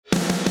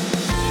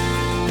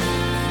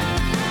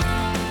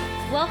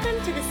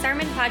Welcome to the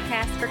Sermon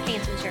Podcast for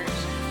Canton Church.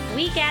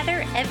 We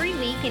gather every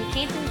week in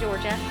Canton,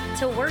 Georgia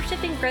to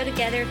worship and grow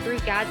together through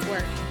God's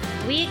Word.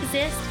 We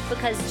exist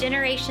because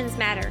generations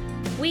matter.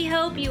 We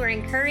hope you are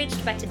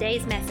encouraged by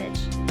today's message.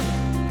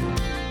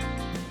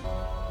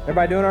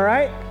 Everybody doing all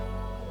right?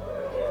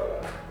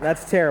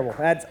 That's terrible.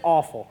 That's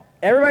awful.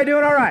 Everybody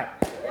doing all right?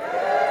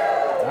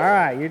 All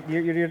right,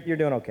 you're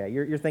doing okay.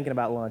 You're thinking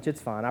about lunch.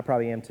 It's fine. I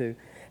probably am too.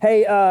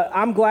 Hey,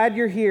 I'm glad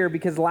you're here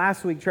because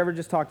last week, Trevor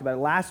just talked about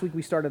it. Last week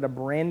we started a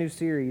brand new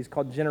series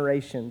called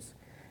Generations.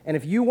 And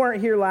if you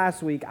weren't here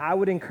last week, I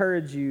would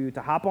encourage you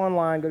to hop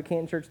online, go to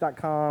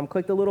cantonchurch.com,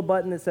 click the little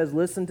button that says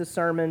listen to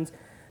sermons.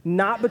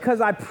 Not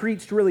because I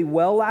preached really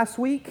well last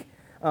week.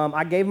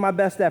 I gave my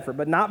best effort,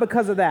 but not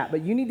because of that.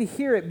 But you need to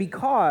hear it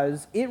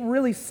because it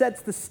really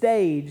sets the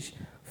stage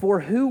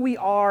for who we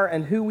are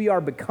and who we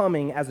are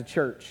becoming as a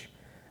church.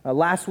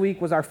 Last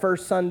week was our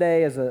first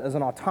Sunday as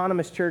an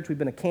autonomous church. We've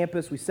been a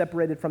campus. We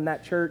separated from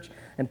that church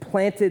and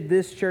planted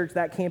this church,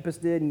 that campus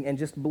did, and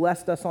just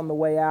blessed us on the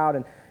way out.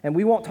 And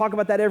we won't talk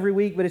about that every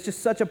week, but it's just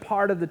such a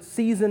part of the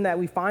season that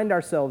we find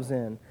ourselves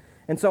in.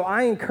 And so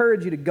I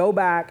encourage you to go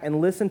back and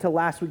listen to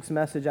last week's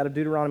message out of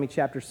Deuteronomy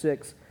chapter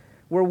 6,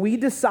 where we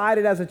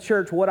decided as a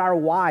church what our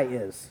why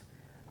is.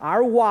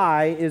 Our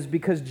why is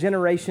because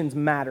generations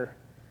matter.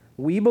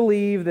 We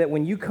believe that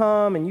when you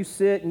come and you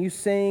sit and you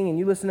sing and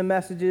you listen to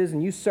messages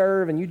and you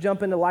serve and you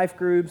jump into life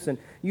groups and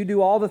you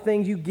do all the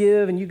things you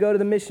give and you go to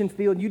the mission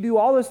field, you do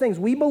all those things,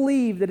 we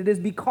believe that it is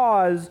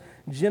because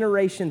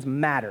generations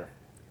matter.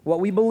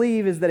 What we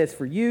believe is that it's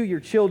for you,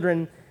 your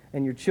children,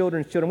 and your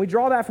children's children. We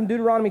draw that from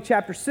Deuteronomy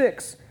chapter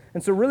 6.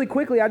 And so really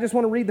quickly, I just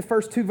want to read the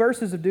first two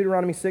verses of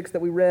Deuteronomy 6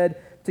 that we read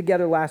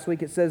together last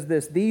week. It says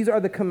this: "These are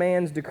the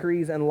commands,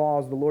 decrees, and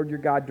laws the Lord your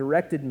God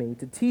directed me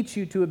to teach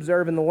you to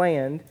observe in the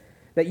land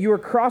that you are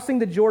crossing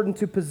the Jordan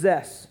to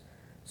possess,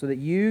 so that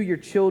you, your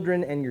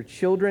children, and your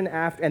children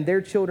after, and their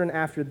children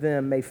after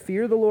them may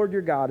fear the Lord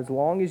your God as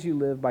long as you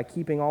live by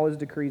keeping all his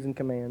decrees and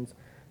commands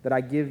that I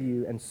give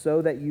you, and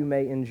so that you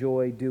may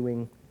enjoy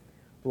doing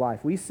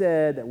life." We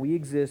said that we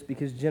exist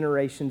because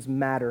generations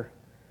matter.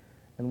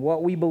 And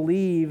what we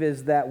believe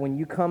is that when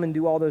you come and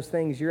do all those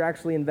things, you're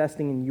actually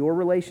investing in your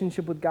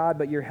relationship with God,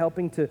 but you're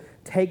helping to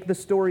take the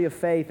story of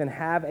faith and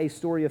have a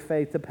story of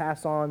faith to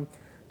pass on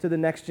to the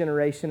next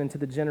generation and to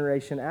the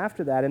generation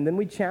after that. And then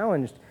we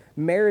challenged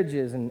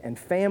marriages and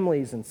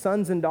families and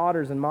sons and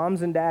daughters and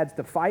moms and dads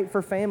to fight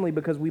for family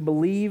because we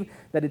believe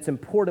that it's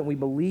important. We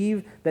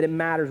believe that it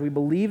matters. We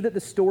believe that the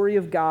story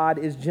of God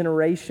is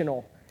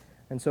generational.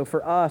 And so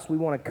for us, we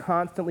want to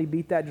constantly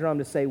beat that drum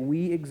to say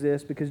we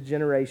exist because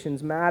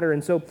generations matter.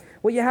 And so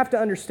what you have to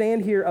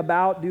understand here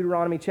about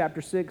Deuteronomy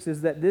chapter 6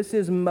 is that this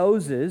is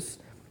Moses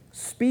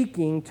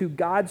speaking to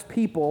God's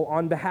people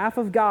on behalf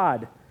of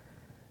God.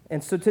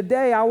 And so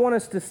today, I want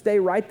us to stay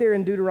right there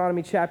in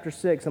Deuteronomy chapter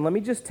 6. And let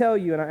me just tell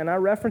you, and I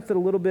referenced it a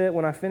little bit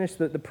when I finished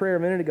the prayer a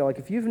minute ago, like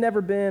if you've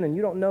never been and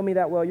you don't know me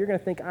that well, you're going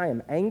to think I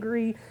am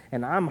angry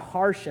and I'm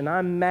harsh and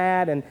I'm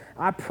mad, and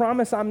I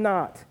promise I'm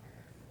not.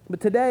 But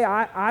today,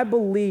 I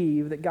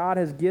believe that God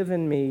has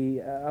given me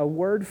a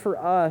word for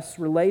us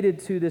related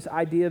to this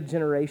idea of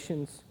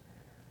generations,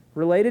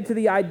 related to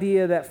the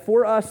idea that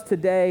for us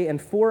today and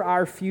for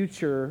our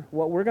future,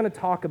 what we're going to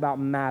talk about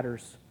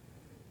matters.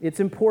 It's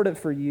important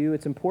for you,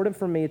 it's important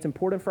for me, it's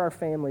important for our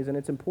families, and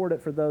it's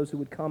important for those who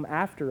would come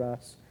after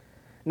us.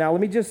 Now, let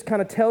me just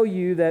kind of tell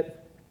you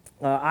that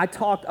I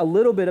talked a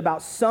little bit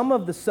about some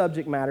of the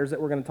subject matters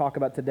that we're going to talk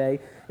about today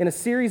in a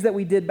series that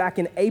we did back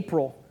in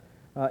April,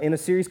 in a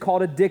series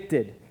called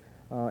Addicted.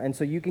 And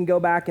so you can go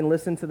back and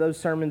listen to those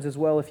sermons as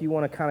well if you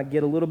want to kind of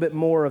get a little bit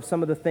more of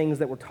some of the things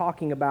that we're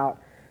talking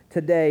about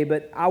today.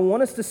 But I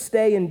want us to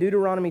stay in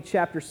Deuteronomy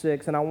chapter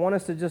 6, and I want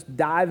us to just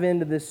dive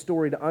into this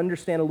story to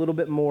understand a little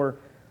bit more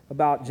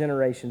about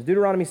generations.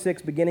 Deuteronomy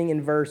 6, beginning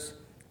in verse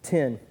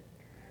 10.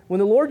 "When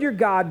the Lord your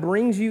God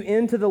brings you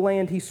into the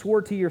land he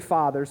swore to your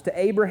fathers, to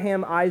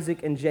Abraham,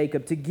 Isaac, and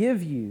Jacob, to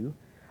give you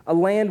a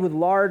land with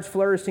large,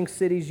 flourishing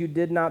cities you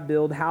did not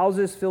build,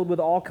 houses filled with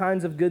all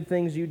kinds of good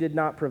things you did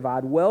not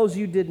provide, wells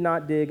you did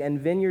not dig, and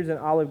vineyards and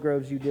olive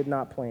groves you did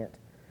not plant.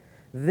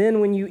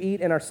 Then when you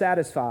eat and are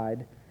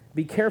satisfied,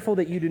 be careful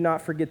that you do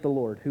not forget the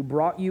Lord, who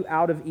brought you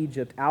out of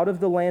Egypt, out of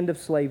the land of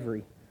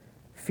slavery.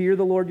 Fear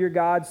the Lord your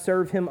God,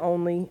 serve him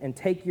only, and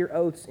take your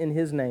oaths in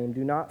his name.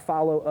 Do not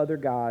follow other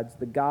gods,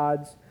 the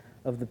gods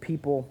of the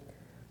people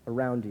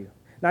around you."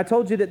 Now, I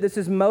told you that this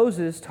is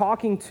Moses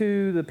talking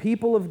to the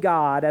people of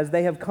God as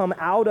they have come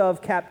out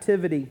of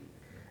captivity.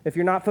 If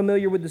you're not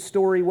familiar with the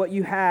story, what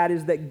you had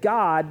is that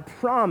God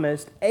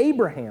promised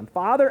Abraham,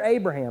 Father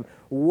Abraham,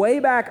 way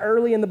back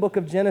early in the book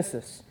of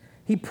Genesis.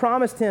 He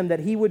promised him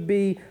that he would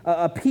be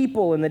a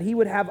people and that he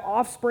would have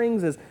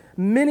offsprings as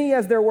many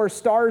as there were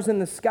stars in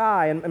the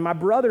sky. And my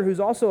brother,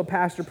 who's also a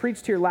pastor,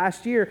 preached here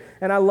last year,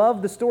 and I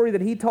love the story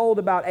that he told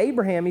about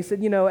Abraham. He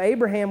said,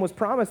 Abraham was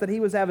promised that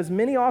he was have as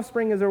many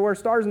offspring as there were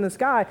stars in the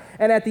sky,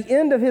 and at the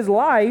end of his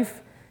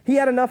life, he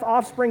had enough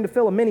offspring to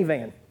fill a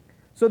minivan.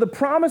 So the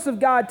promise of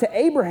God to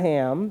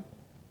Abraham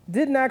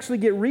didn't actually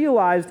get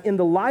realized in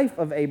the life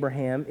of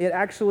Abraham. It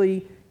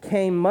actually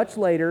came much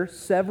later,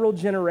 several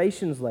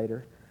generations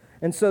later.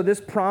 And so this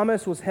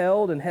promise was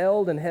held and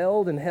held and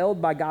held and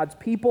held by God's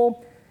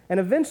people. And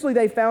eventually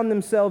they found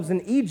themselves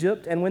in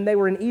Egypt. And when they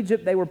were in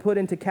Egypt, they were put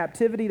into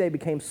captivity. They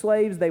became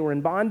slaves. They were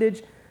in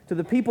bondage to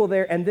the people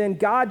there. And then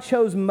God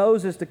chose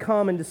Moses to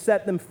come and to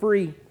set them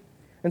free.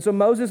 And so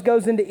Moses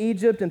goes into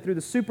Egypt, and through the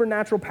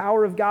supernatural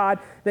power of God,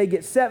 they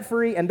get set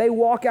free, and they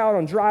walk out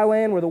on dry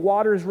land where the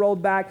water is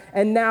rolled back.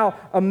 And now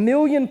 1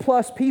 million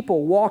plus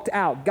people walked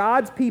out.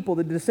 God's people,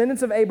 the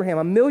descendants of Abraham,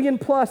 1 million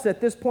plus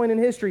at this point in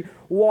history,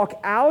 walk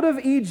out of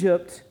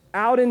Egypt,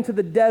 out into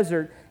the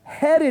desert,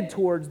 headed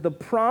towards the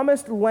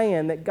promised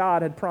land that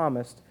God had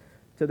promised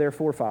to their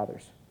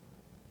forefathers.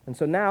 And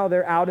so now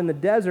they're out in the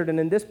desert,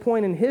 and in this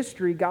point in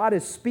history, God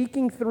is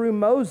speaking through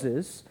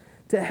Moses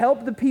to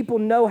help the people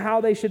know how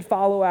they should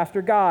follow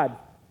after God.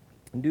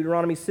 And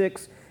Deuteronomy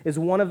 6 is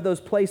one of those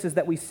places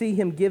that we see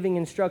him giving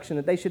instruction,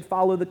 that they should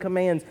follow the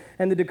commands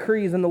and the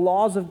decrees and the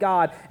laws of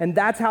God, and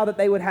that's how that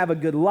they would have a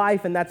good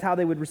life, and that's how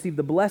they would receive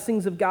the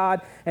blessings of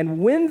God. And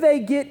when they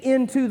get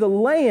into the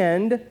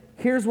land,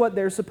 here's what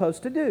they're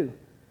supposed to do.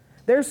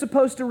 They're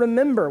supposed to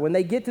remember when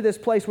they get to this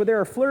place where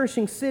there are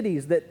flourishing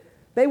cities that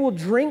they will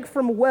drink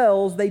from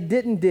wells they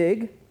didn't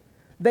dig.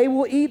 They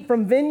will eat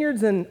from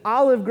vineyards and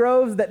olive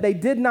groves that they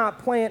did not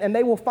plant, and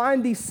they will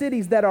find these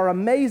cities that are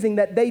amazing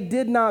that they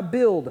did not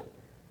build.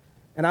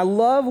 And I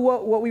love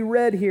what we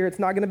read here. It's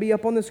not going to be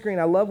up on the screen.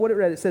 I love what it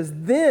read. It says,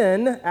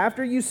 then,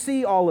 after you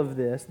see all of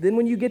this, then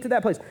when you get to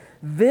that place,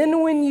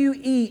 then when you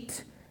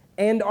eat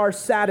and are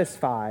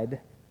satisfied,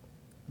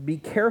 be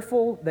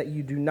careful that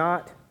you do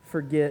not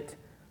forget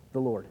the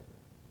Lord.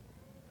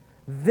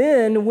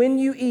 Then when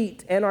you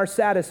eat and are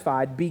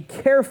satisfied, be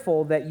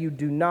careful that you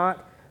do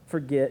not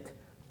forget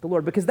the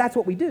Lord, because that's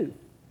what we do.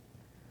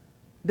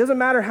 It doesn't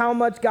matter how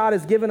much God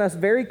has given us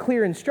very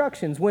clear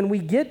instructions. When we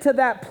get to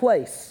that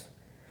place,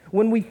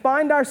 when we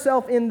find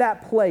ourselves in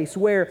that place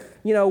where,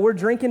 we're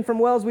drinking from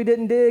wells we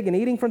didn't dig and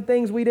eating from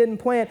things we didn't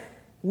plant,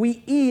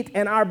 we eat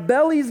and our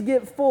bellies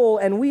get full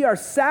and we are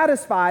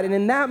satisfied. And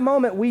in that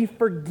moment, we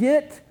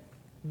forget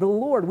the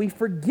Lord. We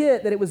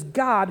forget that it was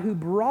God who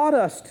brought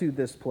us to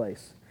this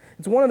place.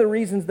 It's one of the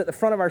reasons that the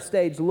front of our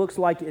stage looks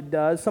like it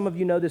does. Some of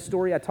you know this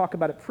story. I talk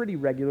about it pretty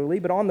regularly.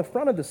 But on the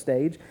front of the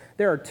stage,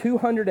 there are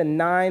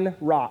 209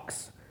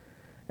 rocks.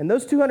 And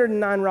those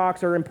 209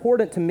 rocks are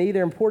important to me.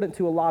 They're important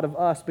to a lot of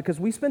us because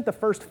we spent the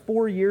first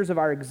 4 years of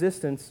our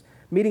existence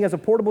meeting as a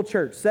portable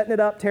church, setting it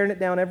up, tearing it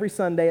down every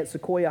Sunday at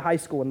Sequoia High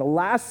School. And the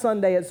last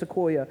Sunday at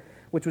Sequoia,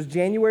 which was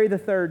January the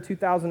 3rd,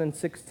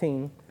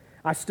 2016,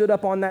 I stood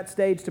up on that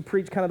stage to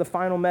preach kind of the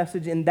final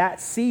message in that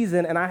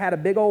season, and I had a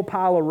big old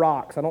pile of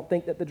rocks. I don't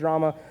think that the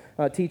drama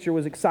teacher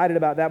was excited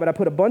about that, but I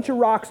put a bunch of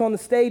rocks on the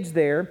stage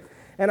there,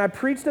 and I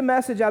preached a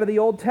message out of the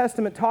Old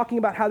Testament talking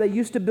about how they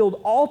used to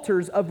build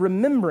altars of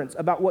remembrance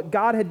about what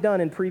God had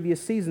done in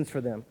previous seasons for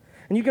them.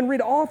 And you can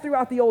read all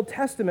throughout the Old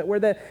Testament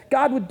where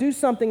God would do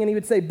something and he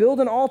would say,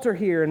 build an altar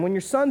here, and when your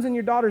sons and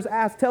your daughters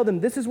ask, tell them,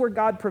 this is where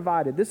God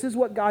provided, this is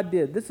what God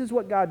did, this is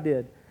what God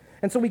did.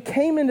 And so we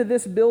came into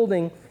this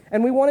building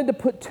and we wanted to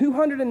put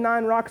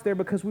 209 rocks there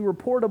because we were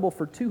portable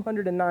for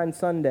 209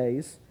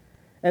 Sundays.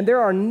 And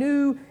there are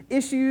new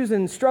issues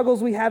and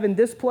struggles we have in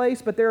this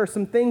place, but there are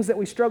some things that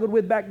we struggled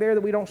with back there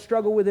that we don't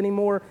struggle with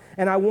anymore.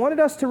 And I wanted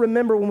us to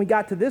remember when we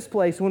got to this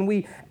place, when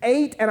we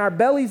ate and our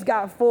bellies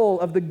got full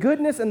of the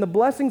goodness and the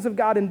blessings of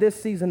God in this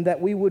season,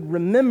 that we would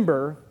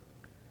remember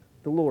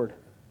the Lord.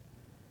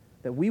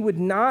 That we would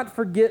not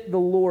forget the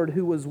Lord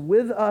who was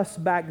with us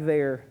back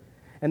there.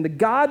 And the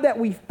God that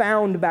we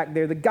found back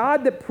there, the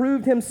God that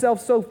proved himself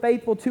so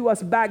faithful to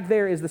us back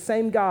there, is the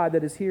same God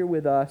that is here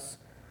with us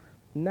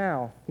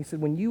now. He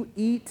said, when you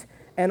eat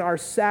and are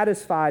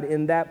satisfied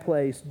in that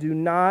place, do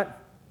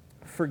not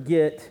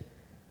forget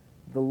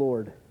the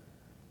Lord.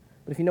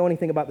 But if you know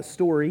anything about the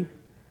story,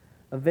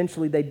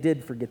 eventually they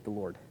did forget the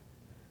Lord.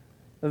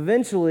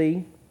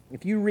 Eventually,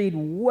 if you read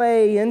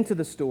way into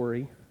the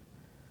story,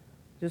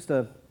 just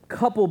a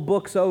couple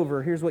books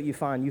over, here's what you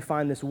find. You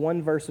find this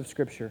one verse of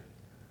Scripture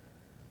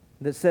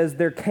that says,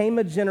 there came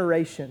a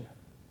generation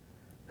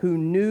who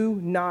knew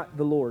not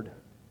the Lord,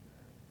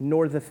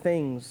 nor the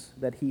things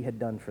that he had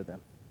done for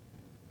them.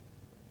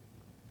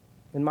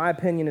 In my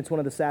opinion, it's one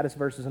of the saddest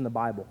verses in the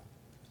Bible.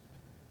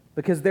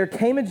 Because there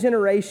came a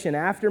generation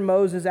after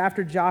Moses,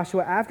 after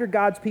Joshua, after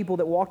God's people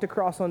that walked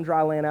across on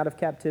dry land out of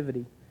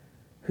captivity,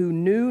 who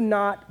knew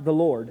not the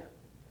Lord,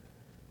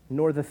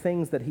 nor the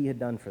things that he had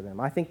done for them.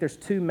 I think there's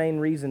two main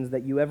reasons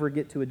that you ever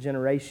get to a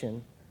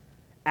generation,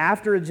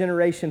 after a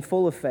generation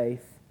full of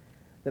faith,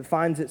 that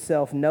finds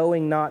itself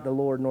knowing not the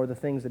Lord nor the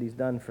things that he's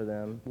done for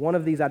them. One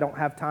of these I don't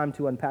have time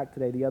to unpack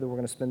today. The other we're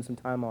going to spend some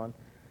time on.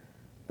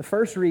 The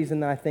first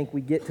reason that I think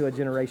we get to a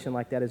generation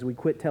like that is we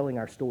quit telling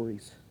our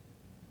stories.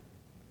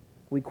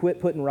 We quit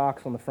putting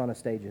rocks on the front of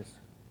stages.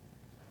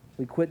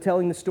 We quit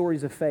telling the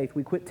stories of faith.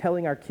 We quit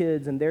telling our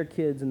kids and their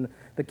kids and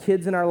the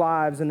kids in our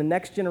lives and the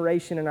next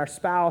generation and our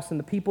spouse and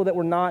the people that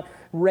were not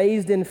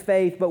raised in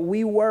faith, but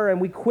we were,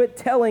 and we quit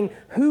telling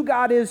who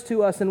God is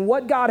to us and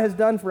what God has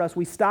done for us.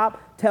 We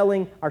stop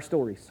telling our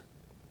stories.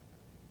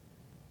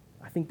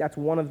 I think that's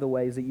one of the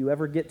ways that you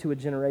ever get to a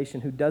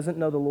generation who doesn't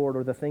know the Lord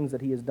or the things that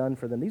he has done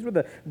for them. These were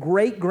the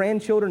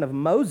great-grandchildren of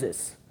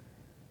Moses.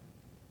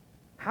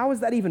 How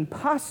is that even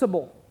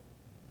possible?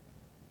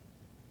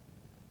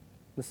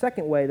 The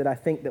second way that I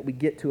think that we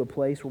get to a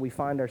place where we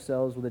find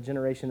ourselves with a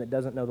generation that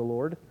doesn't know the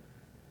Lord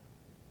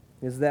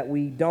is that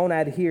we don't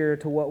adhere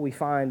to what we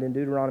find in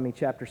Deuteronomy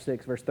chapter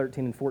 6, verse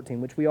 13 and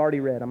 14, which we already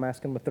read. I'm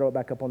asking them to throw it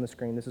back up on the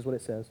screen. This is what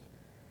it says.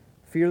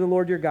 Fear the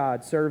Lord your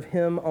God, serve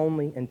him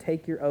only, and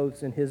take your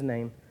oaths in his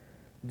name.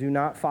 Do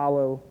not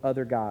follow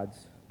other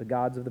gods, the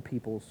gods of the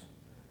peoples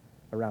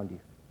around you.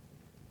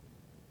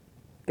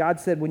 God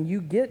said, when you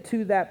get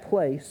to that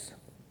place,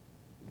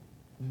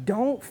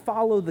 don't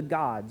follow the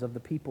gods of the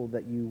people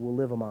that you will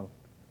live among.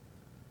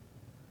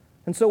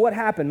 And so what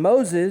happened?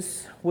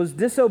 Moses was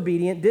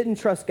disobedient, didn't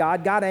trust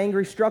God, got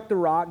angry, struck the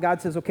rock. God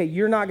says, okay,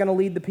 you're not going to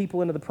lead the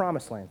people into the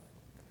promised land.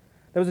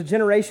 There was a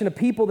generation of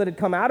people that had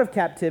come out of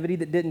captivity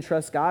that didn't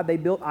trust God. They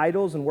built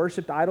idols and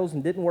worshiped idols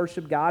and didn't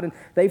worship God, and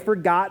they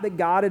forgot that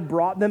God had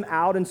brought them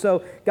out. And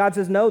so God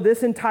says, no,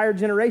 this entire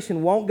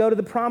generation won't go to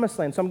the promised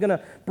land. So I'm going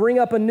to bring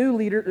up a new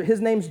leader.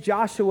 His name's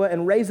Joshua,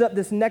 and raise up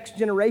this next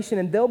generation,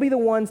 and they'll be the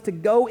ones to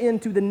go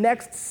into the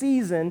next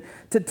season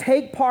to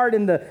take part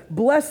in the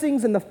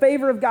blessings and the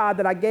favor of God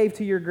that I gave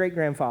to your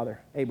great-grandfather,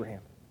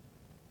 Abraham.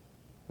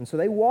 And so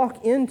they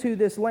walk into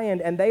this land,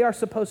 and they are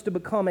supposed to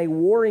become a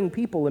warring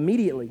people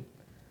immediately.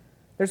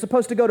 They're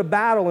supposed to go to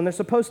battle, and they're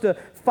supposed to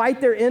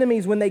fight their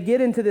enemies when they get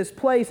into this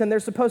place, and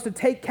they're supposed to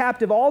take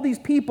captive all these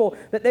people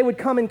that they would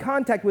come in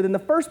contact with. And the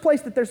first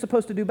place that they're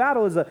supposed to do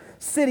battle is a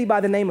city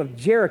by the name of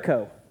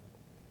Jericho.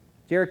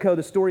 Jericho,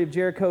 the story of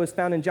Jericho is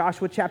found in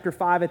Joshua chapter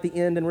 5 at the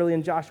end, and really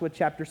in Joshua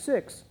chapter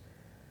 6.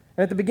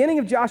 And at the beginning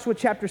of Joshua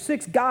chapter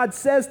 6, God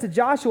says to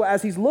Joshua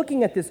as he's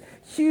looking at this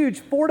huge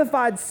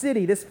fortified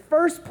city, this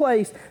first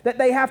place that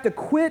they have to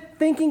quit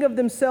thinking of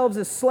themselves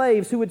as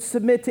slaves who would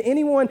submit to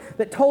anyone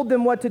that told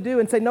them what to do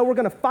and say, no, we're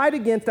going to fight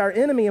against our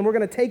enemy and we're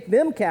going to take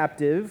them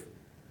captive.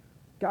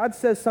 God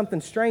says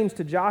something strange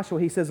to Joshua.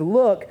 He says,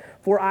 look,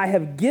 for I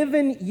have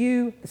given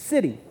you the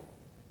city.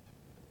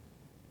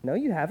 No,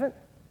 you haven't.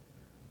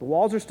 The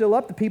walls are still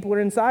up, the people are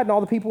inside, and all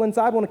the people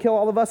inside want to kill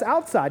all of us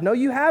outside. No,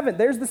 you haven't.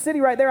 There's the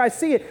city right there. I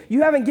see it.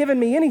 You haven't given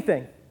me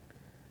anything.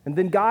 And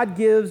then God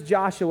gives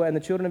Joshua and the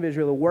children of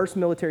Israel the worst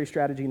military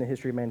strategy in the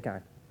history of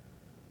mankind.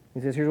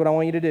 He says, here's what I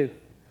want you to do.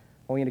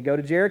 I want you to go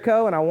to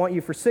Jericho, and I want you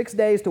for 6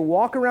 days to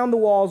walk around the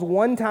walls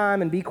one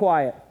time and be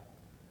quiet.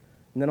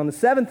 And then on the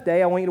 7th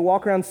day, I want you to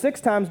walk around 6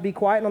 times, be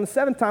quiet, and on the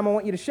 7th time, I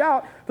want you to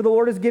shout, for the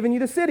Lord has given you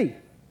the city.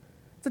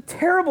 It's a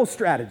terrible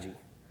strategy.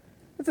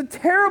 It's a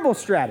terrible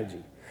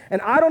strategy.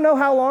 And I don't know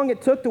how long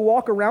it took to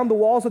walk around the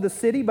walls of the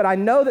city, but I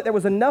know that there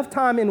was enough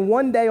time in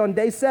one day on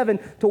day 7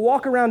 to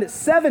walk around it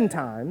 7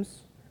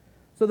 times.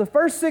 So the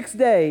first 6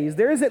 days,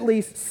 there is at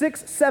least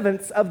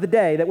 6/7 of the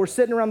day that we're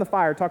sitting around the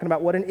fire talking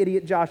about what an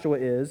idiot Joshua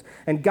is,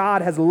 and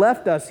God has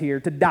left us here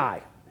to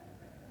die.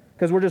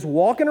 Because we're just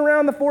walking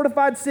around the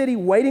fortified city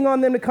waiting on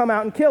them to come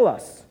out and kill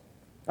us.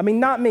 I mean,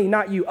 not me,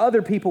 not you.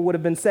 Other people would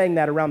have been saying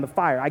that around the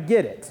fire. I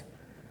get it.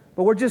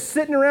 But we're just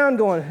sitting around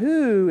going,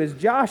 who is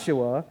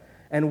Joshua?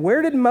 And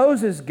where did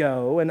Moses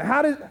go? And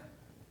how did...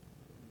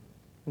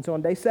 And so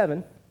on day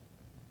 7,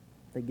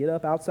 they get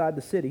up outside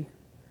the city.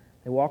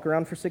 They walk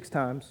around for 6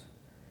 times.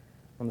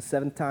 On the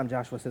 7th time,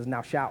 Joshua says,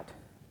 now shout,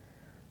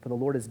 for the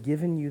Lord has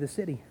given you the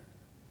city.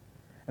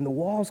 And the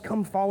walls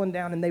come falling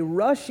down, and they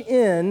rush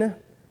in,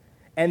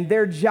 and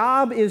their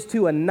job is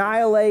to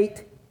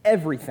annihilate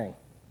everything.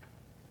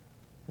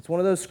 It's one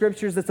of those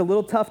scriptures that's a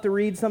little tough to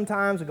read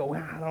sometimes. We go,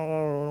 well, I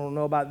don't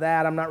know about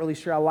that. I'm not really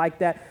sure I like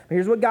that. But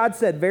here's what God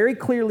said very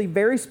clearly,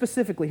 very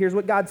specifically. Here's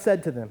what God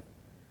said to them.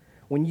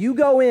 When you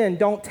go in,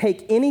 don't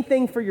take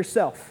anything for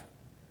yourself.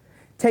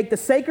 Take the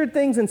sacred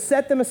things and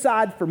set them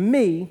aside for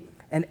me,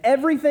 and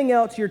everything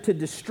else you're to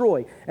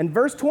destroy. And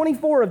verse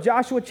 24 of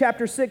Joshua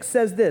chapter 6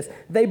 says this,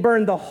 they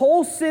burned the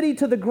whole city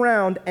to the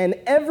ground and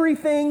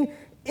everything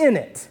in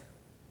it.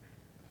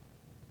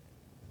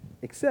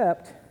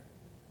 Except...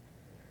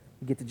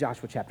 we get to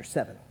Joshua chapter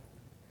 7.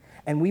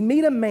 And we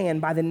meet a man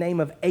by the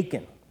name of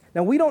Achan.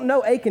 Now, we don't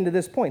know Achan to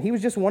this point. He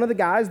was just one of the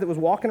guys that was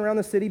walking around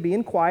the city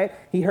being quiet.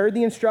 He heard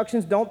the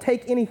instructions, don't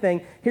take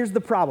anything. Here's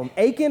the problem.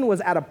 Achan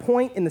was at a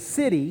point in the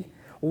city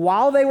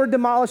while they were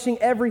demolishing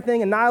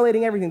everything,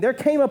 annihilating everything. There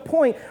came a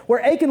point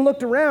where Achan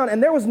looked around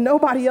and there was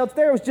nobody else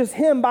there. It was just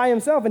him by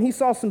himself, and he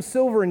saw some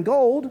silver and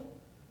gold.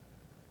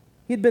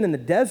 He'd been in the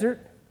desert.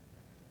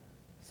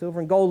 Silver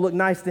and gold looked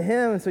nice to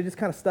him, and so he just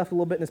kind of stuffed a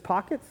little bit in his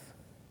pockets.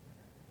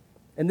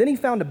 And then he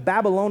found a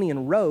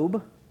Babylonian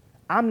robe.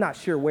 I'm not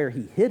sure where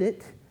he hid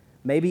it.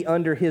 Maybe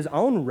under his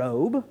own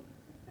robe.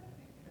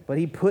 But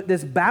he put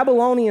this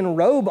Babylonian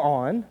robe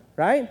on,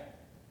 right?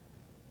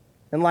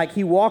 And like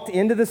he walked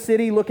into the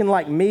city looking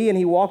like me and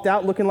he walked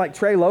out looking like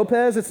Trey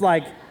Lopez. It's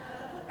like,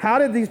 How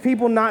did these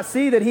people not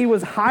see that he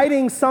was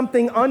hiding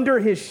something under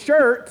his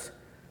shirt?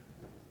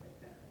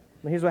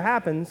 Well, here's what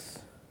happens.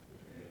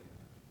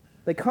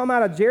 They come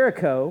out of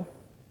Jericho.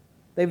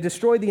 They've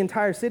destroyed the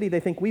entire city. They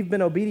think we've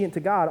been obedient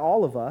to God,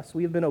 all of us.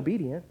 We have been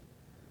obedient.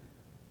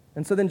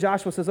 And so then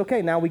Joshua says,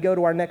 okay, now we go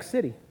to our next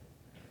city.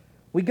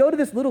 We go to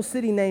this little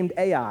city named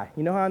Ai.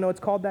 You know how I know it's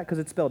called that? Because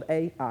it's spelled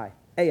A-I.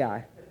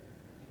 Ai.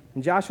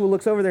 And Joshua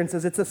looks over there and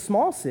says, it's a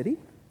small city.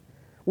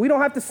 We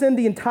don't have to send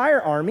the entire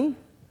army.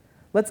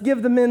 Let's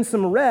give the men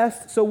some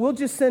rest, so we'll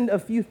just send a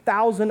few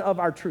thousand of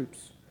our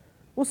troops.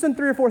 We'll send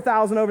 3,000 or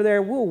 4,000 over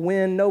there. We'll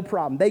win, no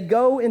problem. They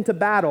go into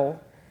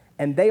battle,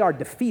 and they are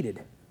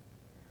defeated.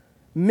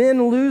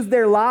 Men lose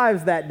their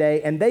lives that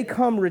day, and they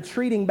come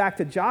retreating back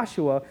to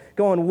Joshua,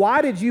 going,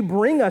 why did you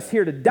bring us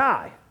here to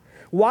die?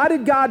 Why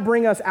did God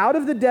bring us out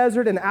of the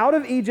desert and out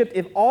of Egypt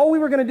if all we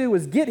were going to do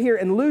was get here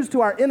and lose to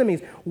our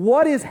enemies?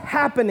 What is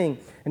happening?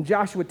 And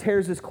Joshua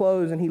tears his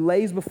clothes, and he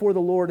lays before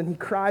the Lord, and he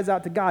cries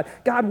out to God,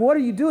 God, what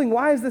are you doing?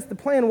 Why is this the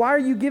plan? Why are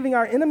you giving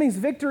our enemies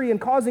victory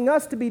and causing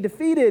us to be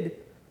defeated?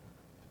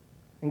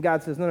 And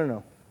God says,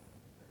 no.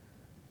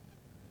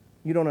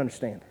 You don't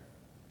understand.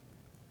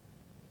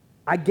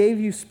 I gave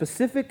you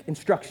specific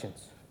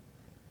instructions.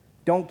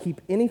 Don't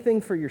keep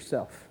anything for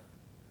yourself.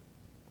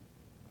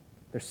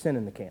 There's sin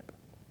in the camp.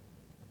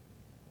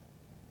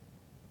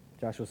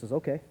 Joshua says,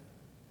 okay,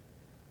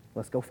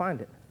 let's go find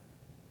it.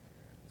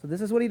 So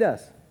this is what he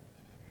does.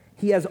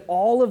 He has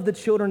all of the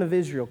children of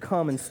Israel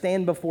come and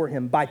stand before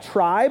him by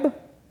tribe,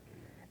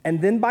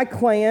 and then by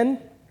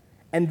clan,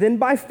 and then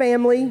by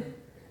family,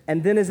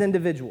 and then as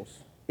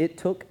individuals. It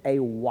took a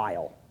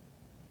while.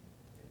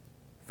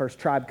 First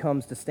tribe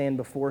comes to stand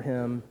before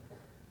him.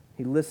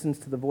 He listens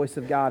to the voice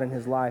of God in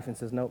his life and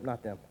says, nope,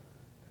 not them.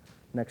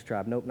 Next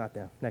tribe, nope, not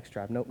them. Next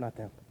tribe, nope, not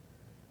them.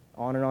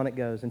 On and on it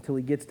goes until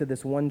he gets to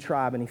this one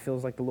tribe and he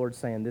feels like the Lord's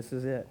saying, this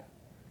is it.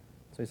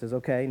 So he says,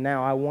 okay,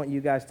 now I want you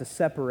guys to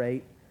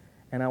separate,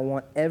 and I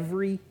want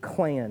every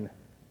clan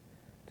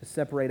to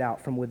separate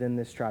out from within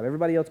this tribe.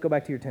 Everybody else go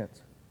back to your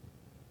tents.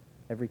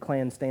 Every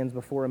clan stands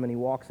before him and he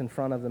walks in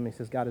front of them. He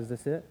says, God, is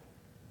this it?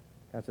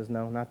 God says,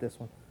 no, not this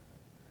one.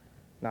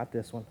 Not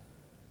this one.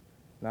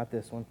 Not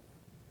this one.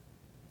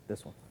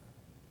 This one.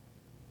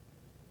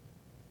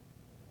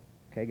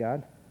 Okay,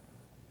 God.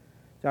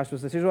 Joshua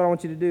says, here's what I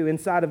want you to do.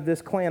 Inside of this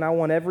clan, I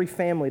want every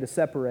family to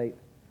separate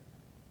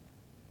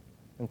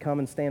and come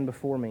and stand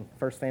before me.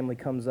 First family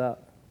comes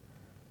up.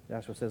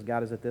 Joshua says,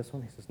 God, is it this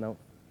one? He says, nope.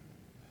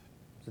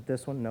 Is it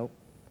this one? Nope.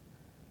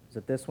 Is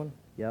it this one?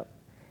 Yep.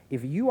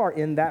 If you are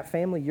in that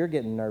family, you're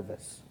getting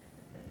nervous.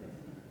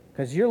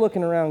 Because you're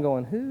looking around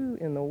going, who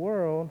in the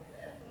world?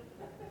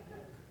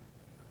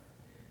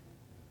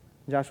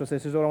 Joshua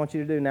says, here's what I want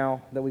you to do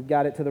now that we've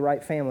got it to the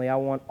right family. I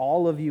want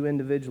all of you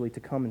individually to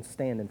come and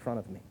stand in front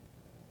of me.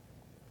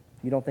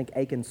 You don't think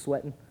Achan's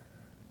sweating?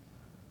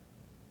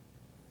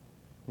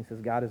 He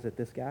says, God, is it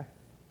this guy?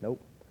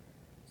 Nope.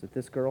 Is it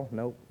this girl?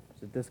 Nope.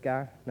 Is it this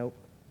guy? Nope.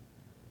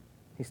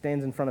 He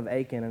stands in front of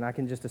Achan, and I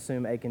can just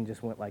assume Achan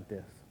just went like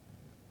this.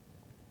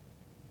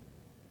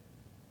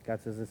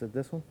 God says, is it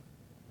this one?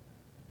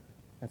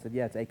 I said,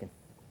 yeah, it's Achan.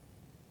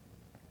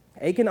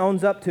 Achan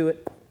owns up to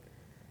it.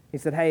 He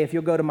said, hey, if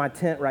you'll go to my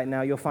tent right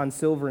now, you'll find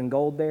silver and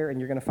gold there, and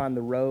you're going to find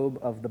the robe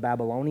of the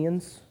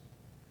Babylonians.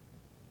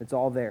 It's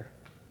all there.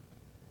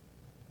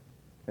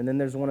 And then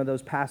there's one of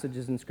those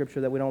passages in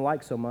Scripture that we don't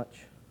like so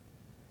much.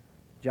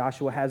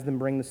 Joshua has them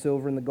bring the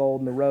silver and the gold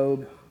and the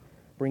robe,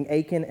 bring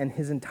Achan and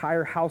his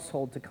entire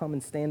household to come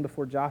and stand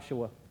before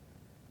Joshua.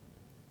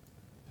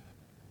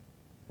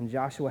 And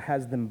Joshua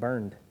has them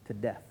burned to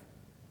death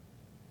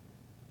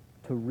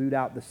to root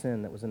out the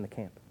sin that was in the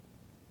camp.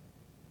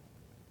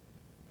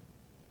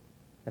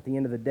 At the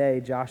end of the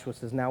day, Joshua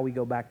says, now we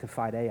go back to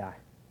fight Ai.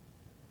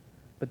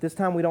 But this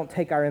time we don't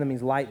take our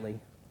enemies lightly.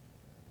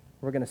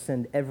 We're going to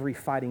send every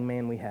fighting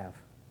man we have.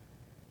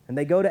 And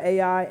they go to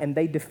Ai and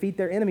they defeat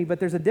their enemy, but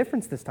there's a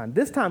difference this time.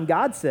 This time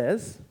God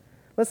says,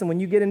 listen, when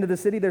you get into the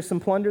city, there's some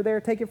plunder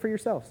there, take it for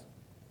yourselves.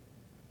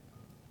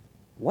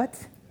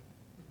 What?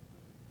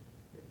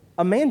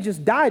 A man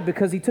just died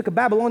because he took a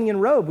Babylonian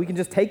robe. We can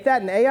just take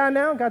that in Ai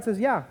now? God says,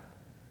 yeah.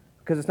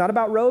 Because it's not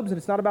about robes and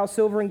it's not about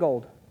silver and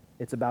gold.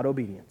 It's about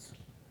obedience.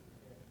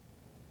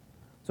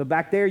 So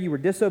back there you were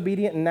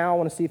disobedient, and now I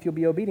want to see if you'll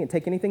be obedient.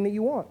 Take anything that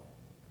you want.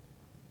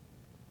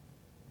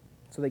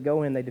 So they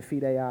go in, they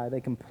defeat Ai, they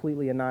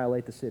completely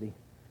annihilate the city.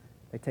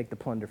 They take the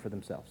plunder for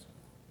themselves.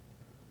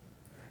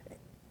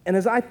 And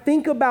as I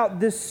think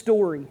about this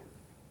story,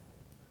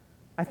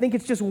 I think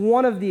it's just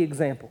one of the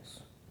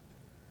examples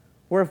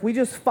where if we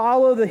just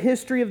follow the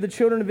history of the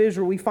children of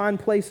Israel, we find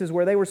places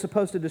where they were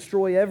supposed to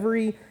destroy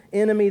every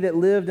enemy that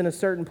lived in a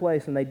certain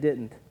place, and they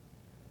didn't.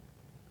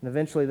 And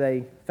eventually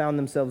they found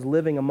themselves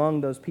living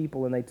among those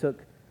people, and they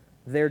took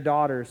their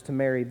daughters to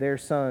marry their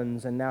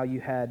sons, and now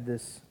you had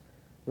this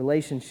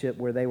relationship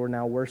where they were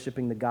now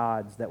worshiping the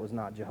gods that was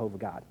not Jehovah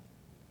God.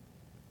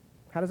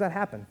 How does that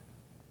happen?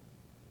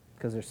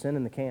 Because there's sin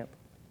in the camp.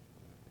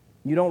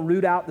 You don't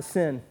root out the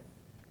sin.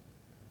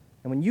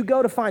 And when you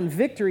go to find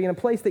victory in a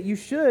place that you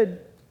should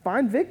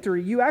find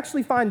victory. You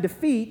actually find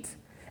defeat,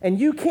 and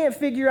you can't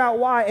figure out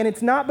why. And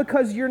it's not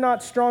because you're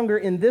not stronger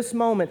in this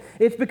moment.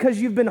 It's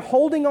because you've been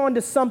holding on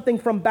to something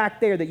from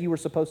back there that you were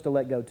supposed to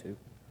let go to.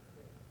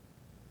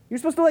 You're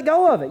supposed to let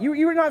go of it.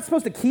 You were not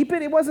supposed to keep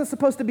it. It wasn't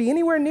supposed to be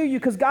anywhere near you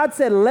because God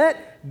said,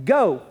 let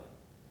go.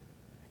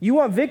 You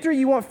want victory?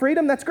 You want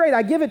freedom? That's great.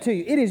 I give it to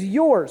you. It is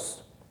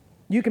yours.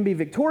 You can be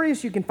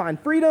victorious. You can find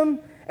freedom.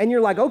 And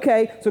you're like,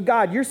 okay, so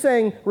God, you're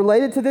saying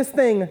related to this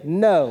thing,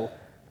 no.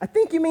 I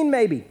think you mean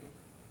maybe.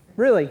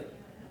 Really.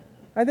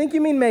 I think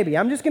you mean maybe.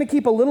 I'm just going to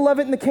keep a little of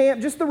it in the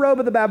camp, just the robe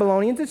of the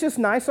Babylonians. It's just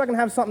nice so I can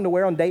have something to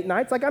wear on date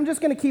nights. Like, I'm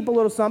just going to keep a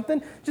little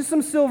something, just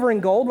some silver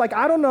and gold. Like,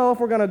 I don't know if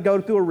we're going to go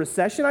through a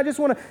recession. I just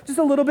want to, just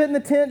a little bit in the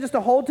tent, just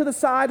to hold to the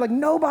side. Like,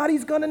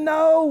 nobody's going to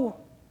know.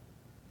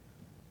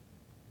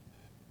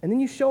 And then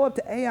you show up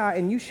to Ai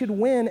and you should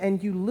win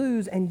and you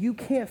lose and you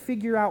can't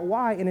figure out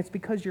why, and it's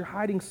because you're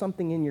hiding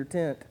something in your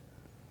tent.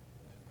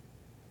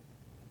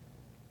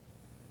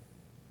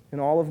 In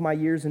all of my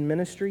years in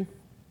ministry,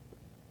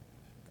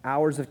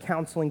 hours of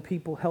counseling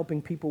people,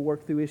 helping people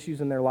work through issues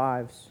in their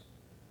lives.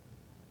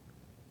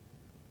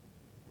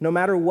 No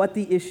matter what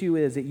the issue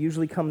is, it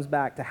usually comes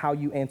back to how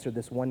you answer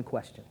this one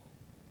question.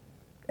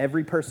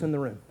 Every person in the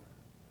room,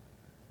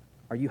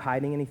 are you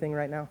hiding anything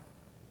right now?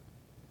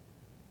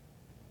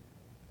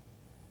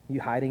 Are you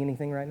hiding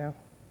anything right now?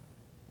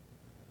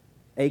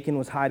 Achan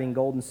was hiding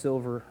gold and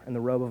silver and the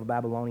robe of a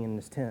Babylonian in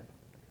his tent.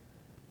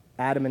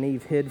 Adam and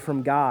Eve hid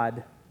from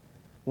God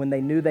when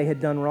they knew they had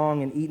done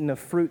wrong and eaten of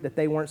fruit that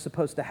they weren't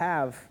supposed to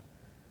have.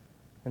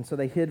 And so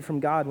they hid from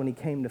God when he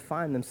came to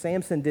find them.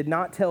 Samson did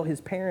not tell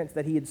his parents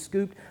that he had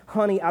scooped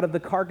honey out of the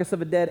carcass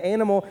of a dead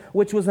animal,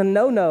 which was a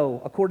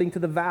no-no according to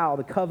the vow,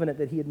 the covenant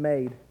that he had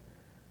made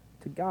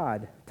to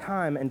God.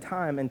 Time and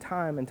time and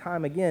time and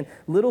time again.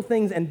 Little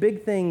things and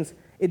big things,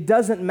 it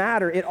doesn't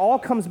matter. It all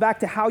comes back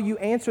to how you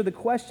answer the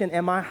question,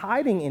 am I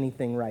hiding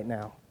anything right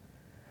now?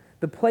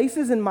 The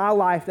places in my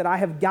life that I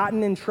have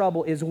gotten in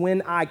trouble is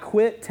when I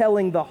quit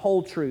telling the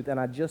whole truth and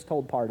I just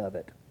told part of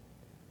it.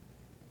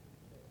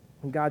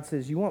 When God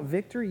says, you want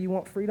victory, you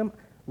want freedom,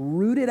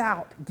 root it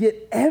out.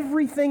 Get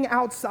everything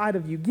outside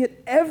of you.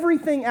 Get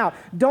everything out.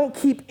 Don't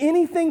keep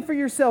anything for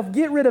yourself.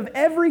 Get rid of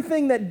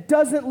everything that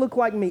doesn't look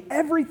like me,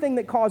 everything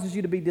that causes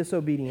you to be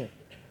disobedient.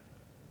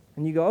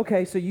 And you go,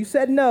 okay, so you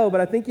said no,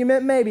 but I think you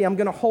meant maybe. I'm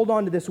going to hold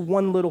on to this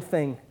one little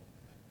thing.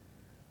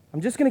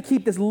 I'm just going to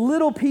keep this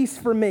little piece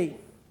for me,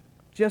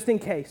 just in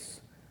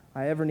case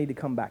I ever need to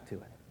come back to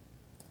it.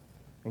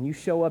 And you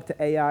show up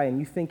to Ai and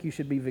you think you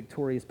should be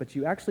victorious, but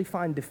you actually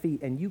find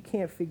defeat and you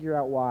can't figure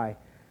out why.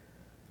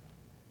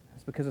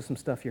 It's because of some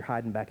stuff you're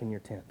hiding back in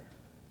your tent.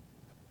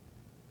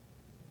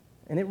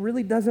 And it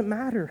really doesn't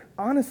matter.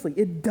 Honestly,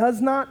 it does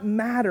not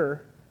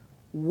matter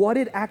what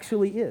it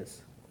actually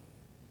is.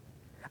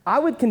 I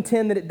would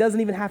contend that it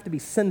doesn't even have to be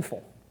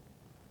sinful.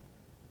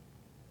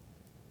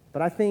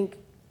 But I think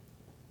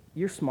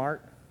you're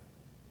smart.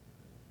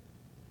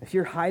 If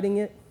you're hiding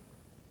it,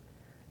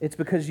 it's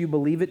because you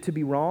believe it to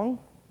be wrong,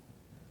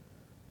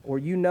 or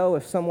you know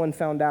if someone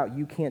found out,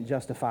 you can't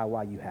justify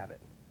why you have it.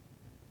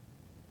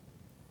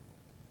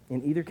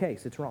 In either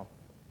case, it's wrong.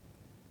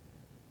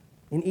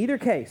 In either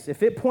case,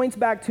 if it points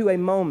back to a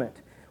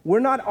moment, we're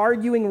not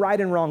arguing right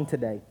and wrong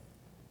today.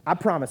 I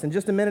promise. In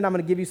just a minute, I'm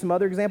going to give you some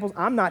other examples.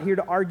 I'm not here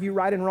to argue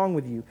right and wrong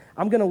with you.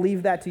 I'm going to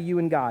leave that to you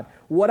and God.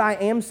 What I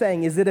am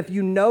saying is that if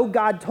you know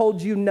God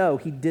told you no,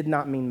 he did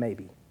not mean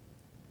maybe.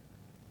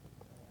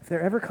 If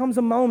there ever comes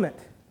a moment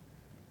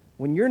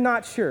when you're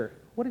not sure,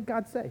 what did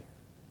God say?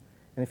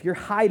 And if you're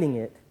hiding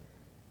it,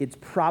 it's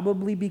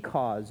probably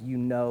because you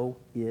know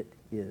it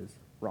is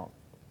wrong.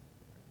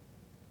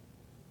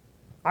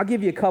 I'll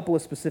give you a couple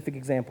of specific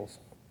examples.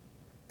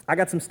 I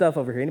got some stuff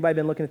over here. Anybody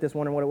been looking at this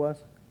wondering what it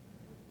was?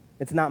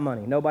 It's not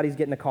money. Nobody's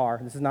getting a car.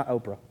 This is not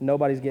Oprah.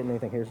 Nobody's getting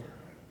anything.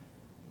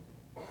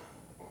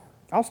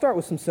 I'll start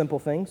with some simple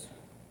things.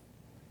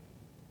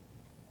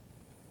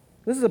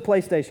 This is a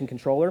PlayStation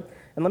controller.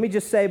 And let me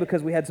just say,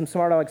 because we had some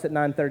smart Alex at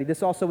 9:30,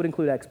 this also would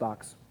include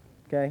Xbox,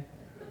 okay?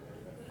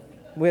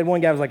 We had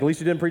one guy who was like, at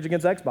least you didn't preach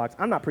against Xbox.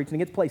 I'm not preaching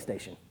against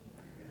PlayStation.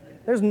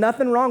 There's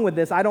nothing wrong with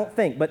this, I don't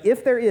think. But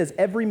if there is,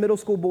 every middle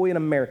school boy in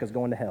America is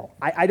going to hell.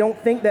 I don't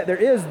think that there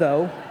is,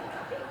 though.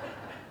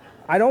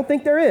 I don't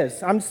think there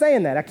is. I'm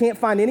saying that. I can't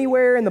find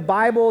anywhere in the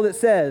Bible that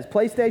says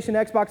PlayStation,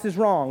 Xbox is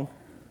wrong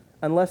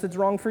unless it's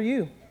wrong for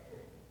you.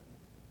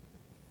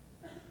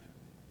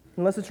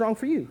 Unless it's wrong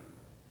for you.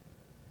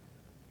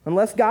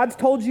 Unless God's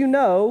told you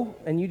no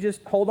and you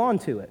just hold on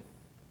to it.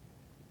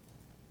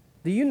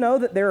 Do you know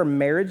that there are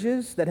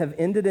marriages that have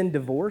ended in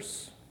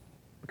divorce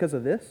because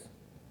of this?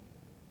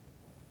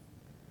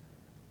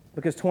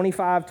 Because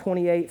 25,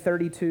 28,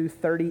 32,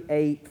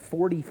 38,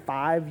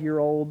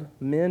 45-year-old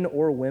men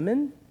or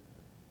women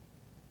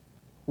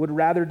would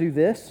rather do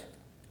this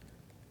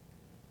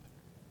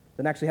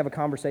than actually have a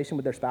conversation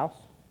with their spouse?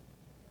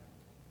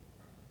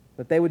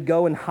 That they would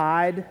go and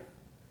hide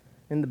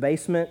in the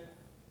basement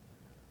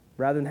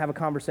rather than have a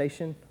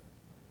conversation?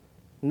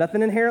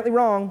 Nothing inherently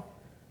wrong.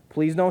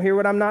 Please don't hear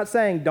what I'm not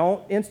saying.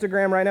 Don't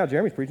Instagram right now.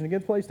 Jeremy's preaching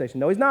against PlayStation.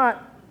 No, he's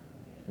not.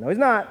 No, he's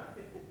not.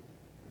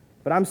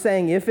 But I'm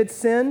saying if it's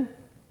sin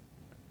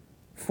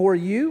for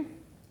you,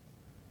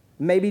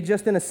 maybe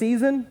just in a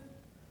season,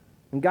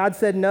 and God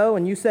said no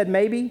and you said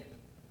maybe,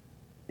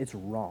 it's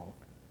wrong.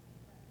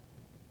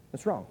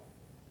 It's wrong.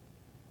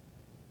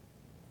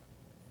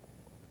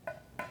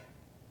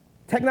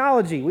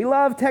 Technology. We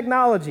love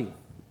technology.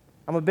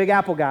 I'm a big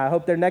Apple guy. I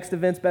hope their next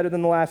event's better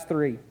than the last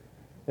 3.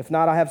 If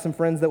not, I have some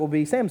friends that will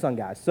be Samsung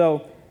guys.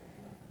 So,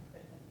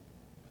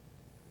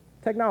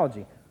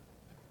 technology.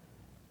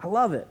 I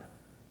love it.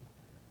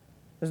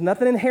 There's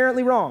nothing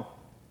inherently wrong.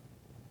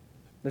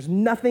 There's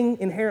nothing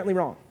inherently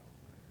wrong.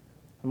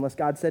 Unless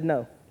God said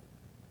no,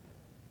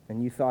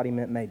 and you thought he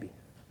meant maybe.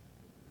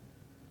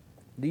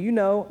 Do you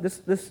know,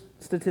 this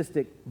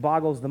statistic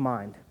boggles the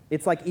mind.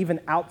 It's like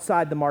even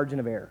outside the margin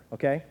of error,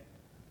 okay?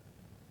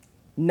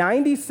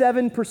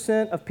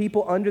 97% of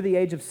people under the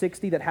age of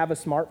 60 that have a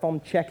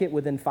smartphone check it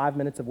within 5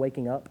 minutes of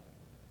waking up.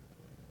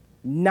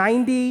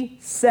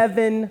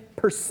 97%.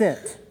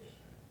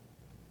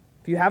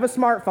 If you have a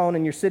smartphone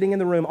and you're sitting in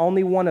the room,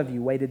 only one of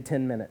you waited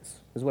 10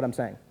 minutes, is what I'm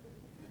saying.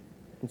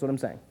 That's what I'm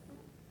saying.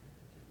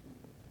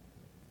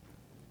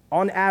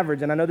 On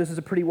average, and I know this is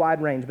a pretty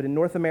wide range, but in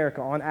North America,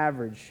 on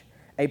average,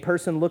 a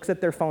person looks at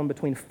their phone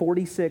between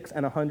 46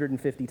 and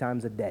 150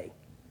 times a day.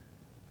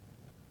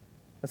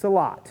 That's a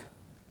lot.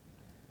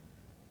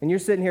 And you're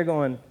sitting here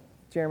going,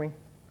 Jeremy,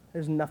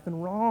 there's nothing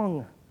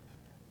wrong.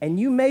 And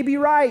you may be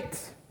right,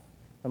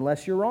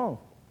 unless you're wrong.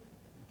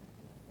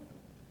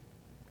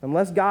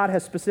 Unless God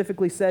has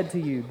specifically said to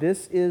you,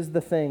 this is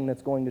the thing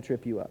that's going to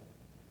trip you up.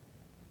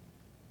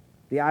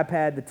 The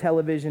iPad, the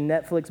television,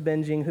 Netflix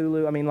binging,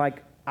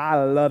 Hulu,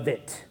 I love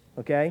it,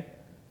 okay?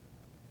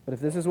 But if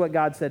this is what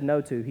God said no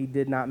to, he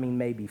did not mean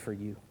maybe for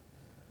you.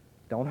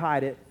 Don't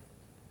hide it.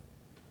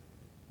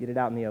 Get it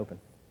out in the open.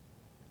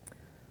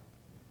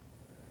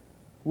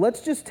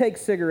 Let's just take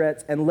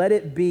cigarettes and let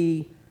it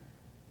be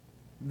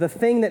the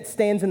thing that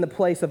stands in the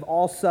place of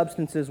all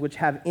substances which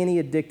have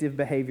any addictive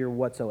behavior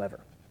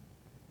whatsoever.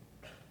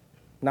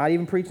 Not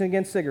even preaching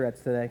against cigarettes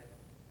today.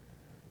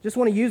 Just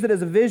want to use it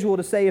as a visual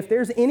to say if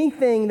there's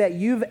anything that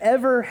you've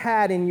ever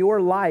had in your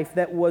life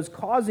that was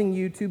causing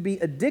you to be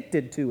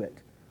addicted to it.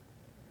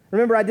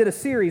 Remember, I did a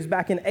series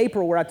back in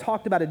April where I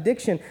talked about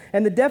addiction,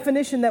 and the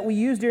definition that we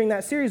used during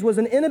that series was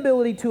an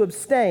inability to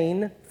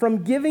abstain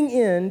from giving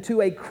in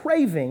to a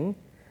craving,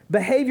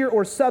 behavior,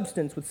 or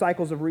substance with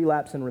cycles of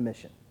relapse and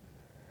remission.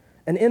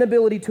 An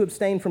inability to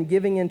abstain from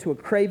giving in to a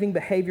craving,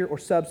 behavior, or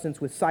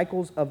substance with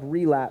cycles of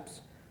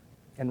relapse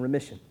and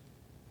remission.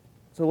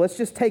 So let's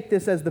just take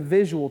this as the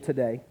visual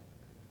today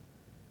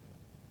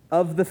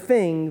of the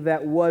thing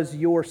that was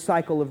your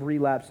cycle of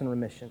relapse and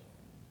remission.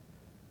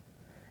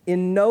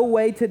 In no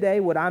way today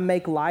would I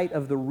make light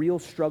of the real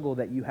struggle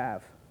that you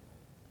have.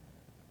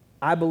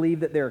 I believe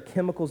that there are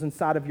chemicals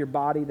inside of your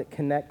body that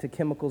connect to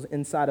chemicals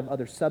inside of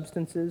other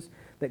substances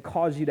that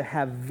cause you to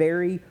have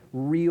very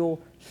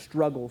real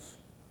struggles.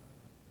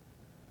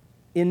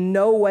 In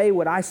no way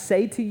would I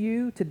say to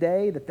you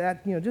today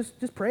that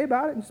just pray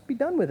about it and just be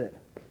done with it.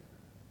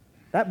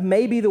 That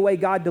may be the way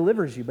God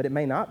delivers you, but it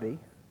may not be.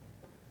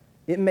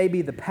 It may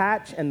be the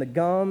patch and the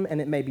gum, and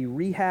it may be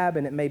rehab,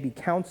 and it may be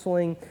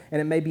counseling,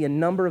 and it may be a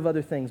number of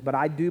other things, but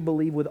I do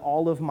believe with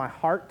all of my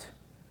heart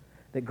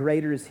that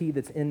greater is he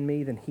that's in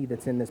me than he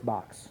that's in this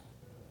box.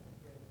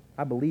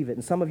 I believe it,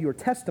 and some of you are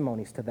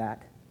testimonies to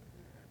that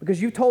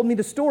because you've told me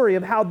the story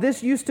of how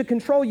this used to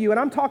control you, and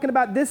I'm talking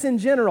about this in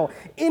general.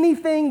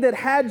 Anything that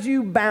had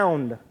you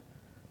bound.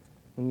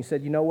 And you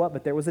said, you know what,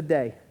 but there was a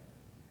day.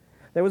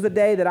 There was a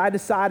day that I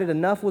decided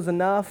enough was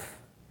enough,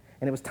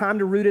 and it was time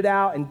to root it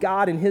out, and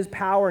God in his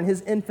power and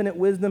his infinite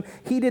wisdom,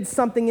 he did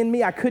something in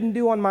me I couldn't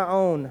do on my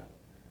own,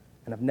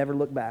 and I've never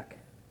looked back.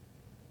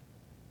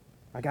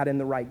 I got in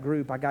the right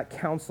group, I got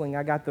counseling,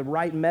 I got the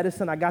right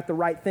medicine, I got the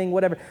right thing,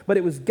 whatever, but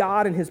it was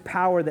God and his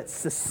power that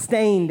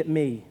sustained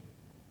me.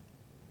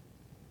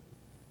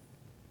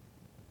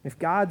 If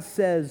God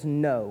says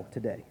no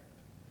today,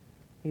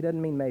 he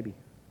doesn't mean maybe.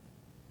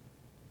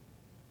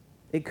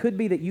 It could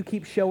be that you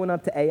keep showing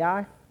up to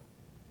AI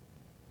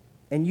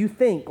and you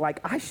think,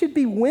 I should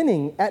be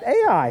winning at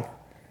AI,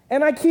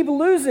 and I keep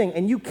losing,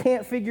 and you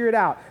can't figure it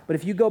out. But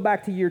if you go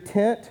back to your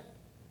tent,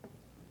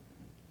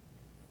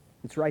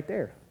 it's right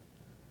there.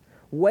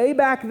 Way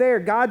back there,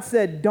 God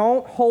said,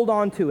 don't hold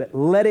on to it.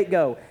 Let it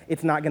go.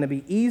 It's not going to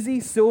be easy.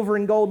 Silver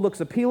and gold looks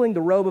appealing.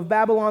 The robe of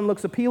Babylon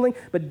looks appealing,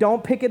 but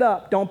don't pick it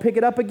up. Don't pick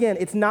it up again.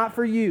 It's not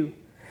for you.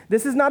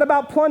 This is not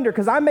about plunder,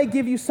 because I may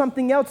give you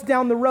something else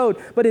down the road,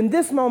 but in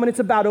this moment, it's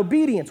about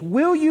obedience.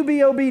 Will you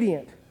be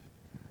obedient?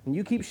 And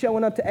you keep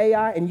showing up to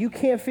AI, and you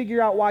can't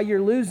figure out why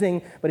you're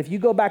losing, but if you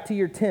go back to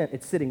your tent,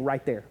 it's sitting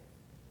right there.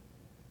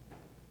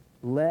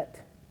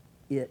 Let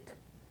it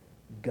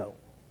go.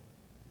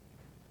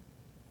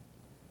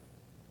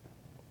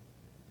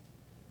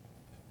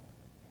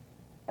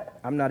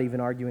 I'm not even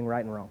arguing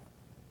right and wrong.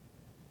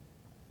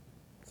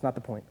 It's not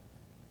the point.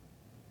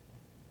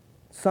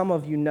 Some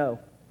of you know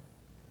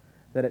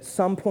that at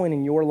some point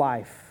in your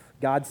life,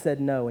 God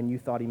said no and you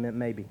thought he meant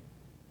maybe.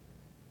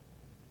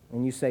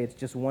 and you say it's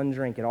just one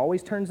drink. It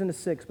always turns into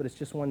 6, but it's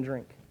just one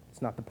drink.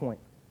 It's not the point.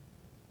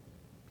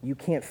 You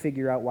can't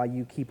figure out why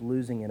you keep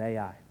losing in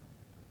AI.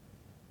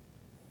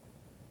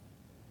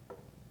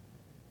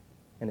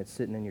 And it's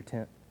sitting in your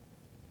tent.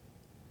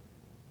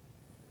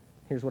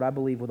 Here's what I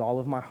believe with all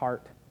of my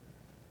heart.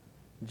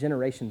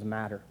 Generations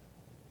matter.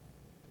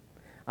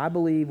 I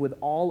believe with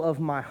all of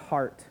my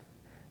heart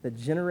that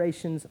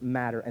generations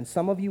matter. And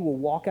some of you will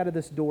walk out of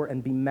this door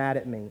and be mad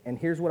at me. And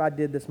here's what I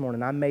did this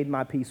morning. I made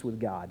my peace with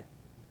God.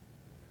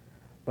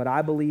 But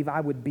I believe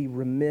I would be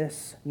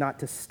remiss not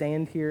to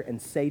stand here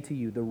and say to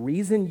you, the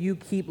reason you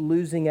keep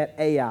losing at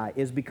AI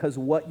is because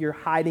what you're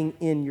hiding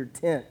in your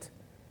tent.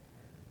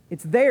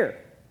 It's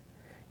there.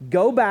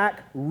 Go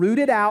back, root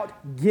it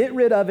out, get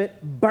rid of it,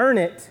 burn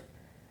it,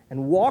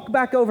 and walk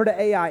back over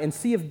to AI and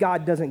see if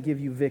God doesn't give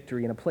you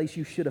victory in a place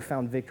you should have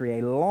found victory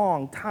a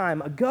long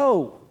time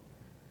ago.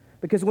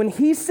 Because when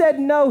he said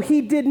no,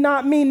 he did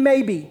not mean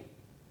maybe.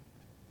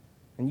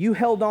 And you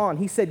held on.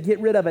 He said, get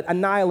rid of it,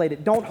 annihilate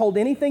it. Don't hold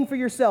anything for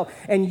yourself.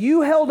 And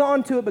you held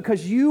on to it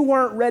because you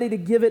weren't ready to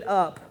give it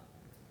up.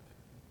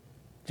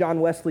 John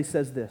Wesley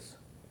says this: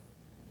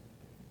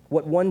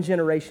 what one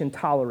generation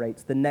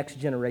tolerates, the next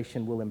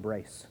generation will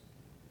embrace.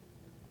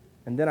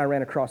 And then I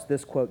ran across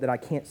this quote that I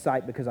can't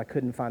cite because I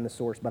couldn't find the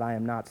source, but I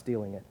am not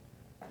stealing it.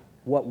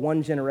 What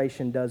one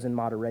generation does in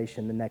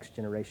moderation, the next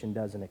generation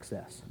does in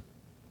excess.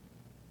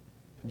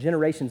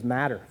 Generations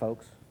matter,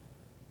 folks.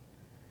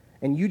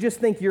 And you just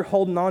think you're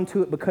holding on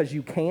to it because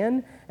you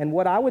can. And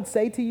what I would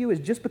say to you is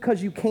just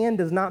because you can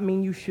does not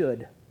mean you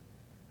should.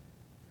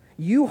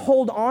 You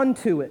hold on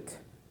to it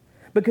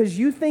because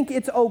you think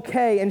it's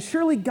okay. And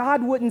surely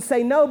God wouldn't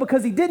say no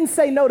because he didn't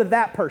say no to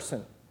that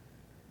person.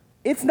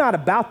 It's not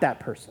about that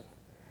person.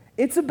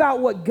 It's about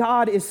what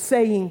God is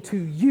saying to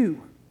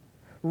you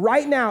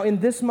right now in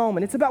this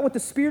moment. It's about what the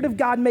Spirit of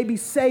God may be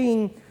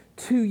saying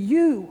to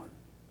you.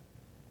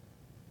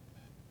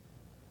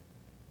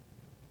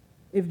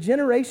 If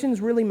generations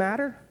really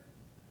matter,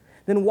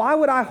 then why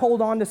would I hold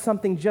on to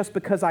something just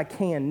because I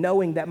can,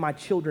 knowing that my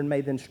children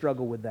may then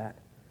struggle with that?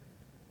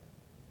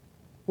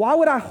 Why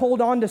would I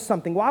hold on to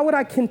something? Why would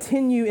I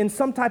continue in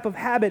some type of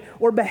habit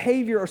or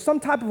behavior or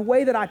some type of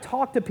way that I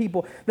talk to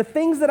people, the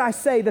things that I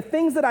say, the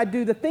things that I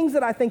do, the things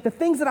that I think, the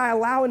things that I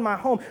allow in my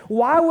home?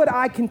 Why would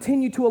I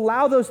continue to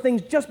allow those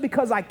things just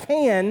because I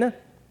can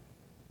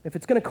if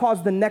it's going to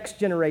cause the next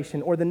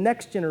generation or the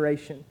next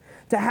generation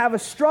to have a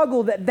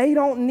struggle that they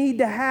don't need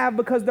to have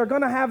because they're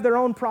going to have their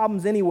own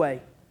problems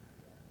anyway?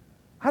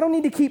 I don't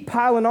need to keep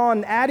piling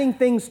on, adding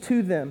things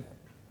to them.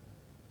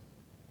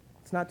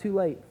 It's not too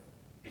late.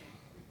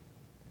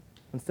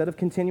 Instead of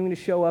continuing to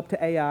show up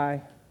to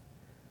AI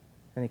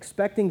and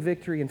expecting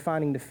victory and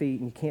finding defeat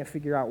and you can't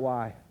figure out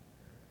why,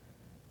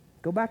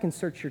 go back and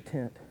search your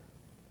tent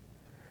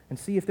and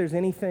see if there's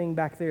anything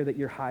back there that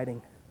you're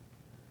hiding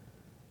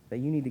that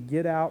you need to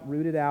get out,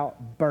 root it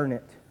out, burn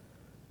it,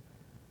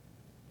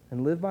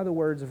 and live by the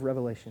words of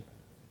Revelation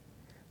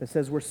that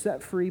says we're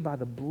set free by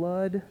the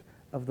blood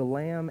of the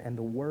Lamb and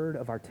the word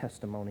of our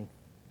testimony.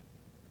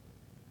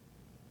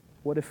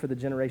 What if for the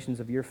generations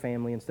of your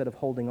family, instead of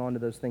holding on to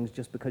those things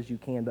just because you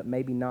can, but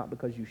maybe not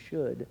because you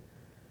should,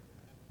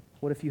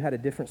 what if you had a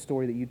different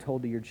story that you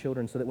told to your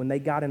children so that when they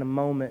got in a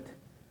moment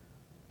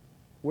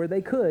where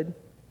they could,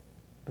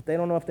 but they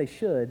don't know if they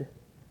should,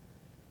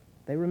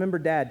 they remember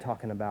Dad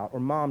talking about, or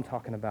Mom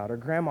talking about, or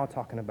Grandma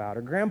talking about,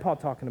 or Grandpa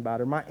talking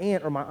about, or my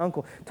aunt or my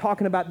uncle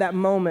talking about that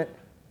moment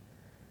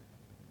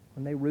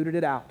when they rooted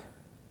it out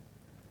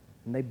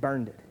and they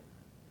burned it.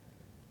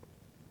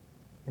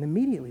 And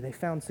immediately they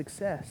found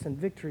success and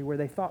victory where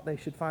they thought they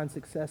should find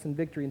success and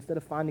victory instead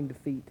of finding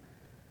defeat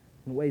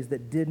in ways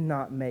that did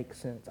not make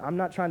sense. I'm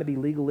not trying to be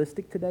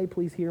legalistic today.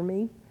 Please hear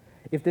me.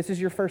 If this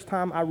is your first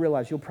time, I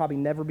realize you'll probably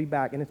never be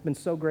back, and it's been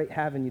so great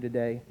having you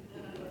today.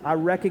 I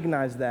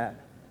recognize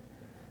that.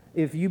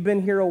 If you've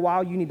been here a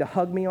while, you need to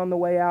hug me on the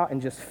way out and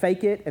just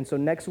fake it, and so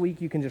next week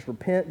you can just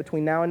repent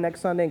between now and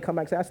next Sunday and come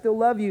back and say, I still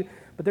love you,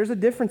 but there's a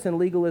difference in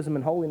legalism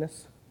and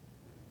holiness.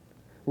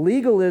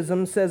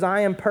 Legalism says I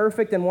am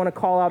perfect and want to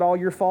call out all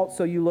your faults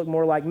so you look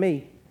more like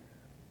me.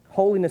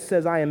 Holiness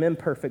says I am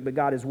imperfect, but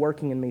God is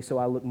working in me so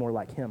I look more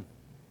like him.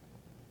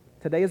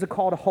 Today is a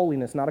call to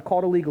holiness, not a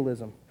call to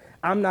legalism.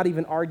 I'm not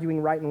even arguing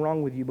right and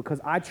wrong with you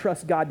because I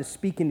trust God to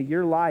speak into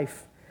your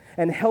life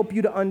and help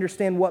you to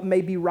understand what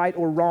may be right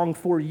or wrong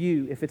for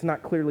you if it's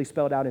not clearly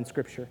spelled out in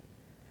Scripture.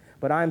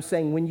 But I'm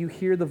saying when you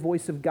hear the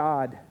voice of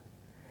God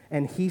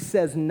and he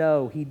says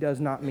no, he does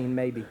not mean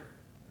maybe.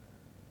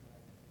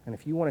 And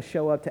if you want to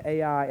show up to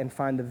AI and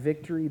find the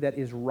victory that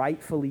is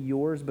rightfully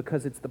yours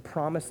because it's the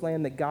promised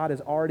land that God has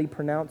already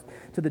pronounced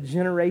to the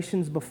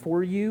generations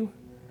before you,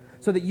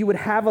 so that you would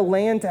have a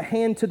land to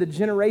hand to the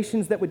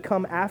generations that would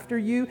come after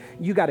you,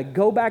 you got to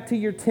go back to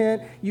your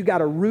tent, you got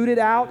to root it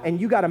out, and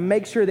you got to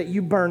make sure that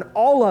you burn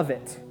all of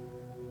it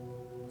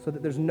so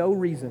that there's no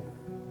reason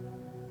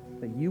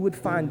that you would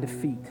find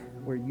defeat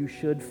where you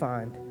should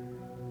find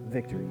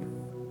victory.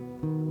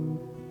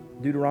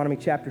 Deuteronomy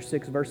chapter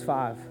 6, verse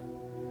 5.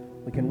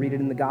 We can read it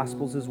in the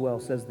Gospels as well,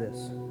 says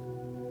this.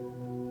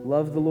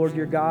 Love the Lord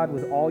your God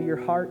with all your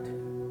heart,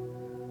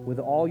 with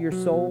all your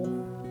soul,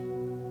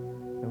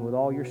 and with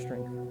all your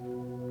strength.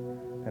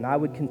 And I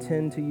would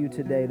contend to you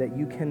today that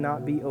you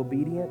cannot be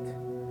obedient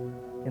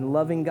in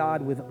loving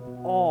God with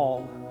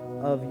all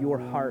of your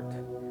heart,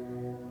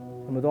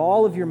 and with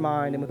all of your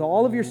mind, and with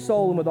all of your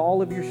soul, and with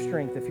all of your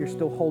strength if you're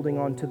still holding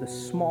on to the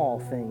small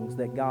things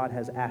that God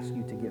has asked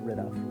you to get rid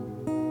of.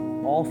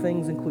 All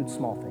things include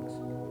small things.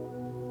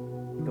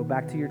 Go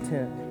back to your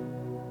tent,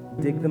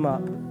 dig them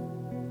up,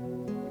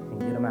 and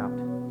get them out.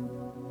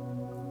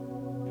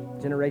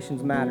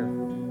 Generations matter.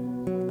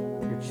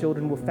 Your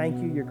children will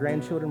thank you. Your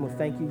grandchildren will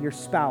thank you. Your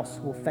spouse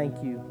will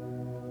thank you.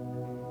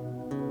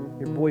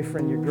 Your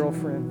boyfriend, your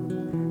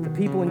girlfriend, the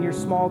people in your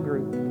small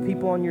group, the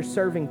people on your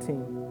serving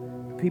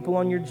team, the people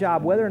on your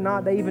job, whether or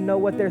not they even know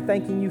what they're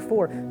thanking you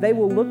for, they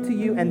will look to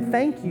you and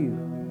thank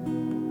you.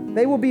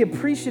 They will be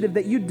appreciative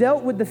that you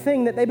dealt with the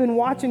thing that they've been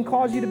watching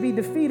cause you to be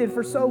defeated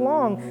for so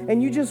long,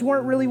 and you just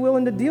weren't really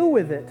willing to deal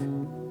with it.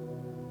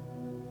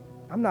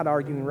 I'm not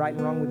arguing right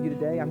and wrong with you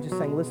today. I'm just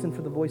saying listen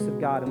for the voice of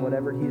God, and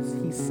whatever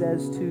He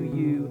says to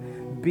you,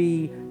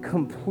 be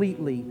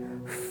completely,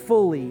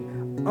 fully,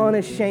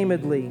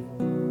 unashamedly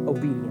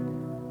obedient.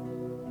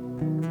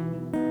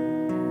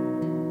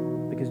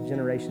 Because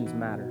generations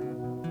matter.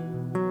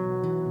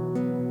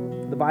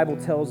 The Bible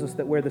tells us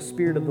that where the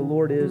Spirit of the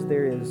Lord is,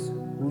 there is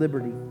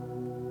liberty.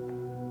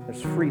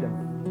 There's freedom.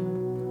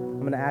 I'm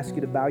going to ask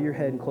you to bow your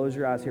head and close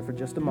your eyes here for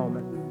just a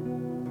moment.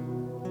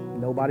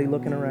 Nobody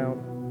looking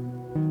around.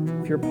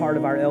 If you're part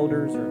of our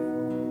elders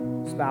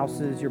or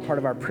spouses, you're part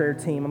of our prayer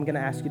team, I'm going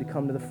to ask you to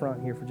come to the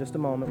front here for just a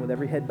moment with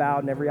every head bowed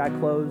and every eye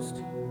closed.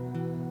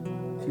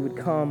 If you would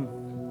come,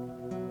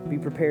 be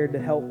prepared to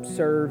help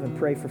serve and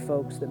pray for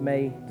folks that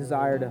may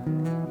desire to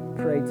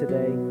pray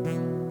today.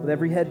 With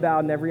every head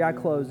bowed and every eye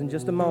closed, in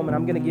just a moment,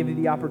 I'm going to give you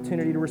the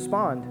opportunity to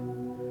respond.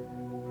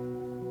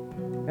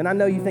 And I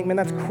know you think, man,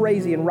 that's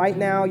crazy. And right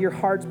now, your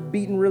heart's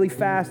beating really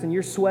fast and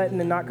you're sweating,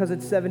 and not because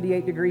it's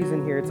 78 degrees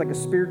in here. It's like a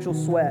spiritual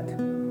sweat.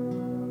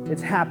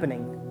 It's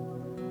happening.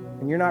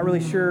 And you're not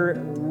really sure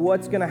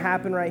what's going to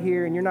happen right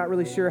here, and you're not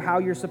really sure how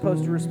you're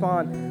supposed to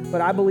respond.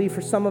 But I believe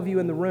for some of you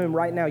in the room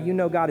right now, you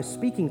know God is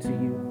speaking to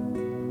you.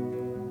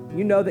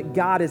 You know that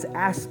God is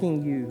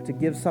asking you to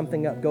give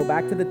something up. Go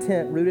back to the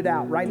tent, root it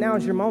out. Right now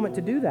is your moment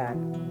to do that.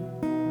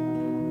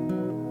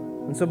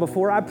 And so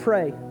before I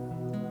pray,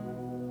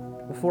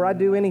 before I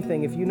do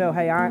anything, if you know,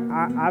 hey,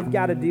 I've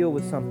got to deal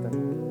with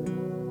something,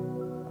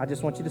 I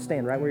just want you to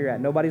stand right where you're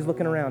at. Nobody's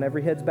looking around.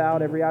 Every head's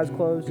bowed, every eye's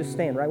closed. Just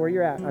stand right where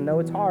you're at. I know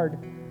it's hard.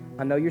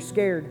 I know you're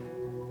scared.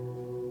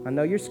 I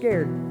know you're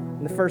scared.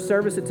 In the first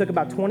service, it took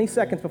about 20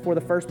 seconds before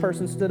the first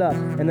person stood up,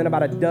 and then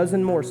about a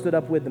dozen more stood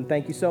up with them.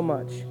 Thank you so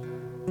much.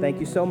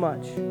 Thank you so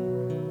much.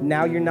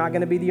 Now you're not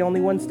going to be the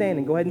only one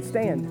standing. Go ahead and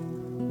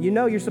stand. You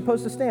know you're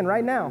supposed to stand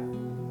right now.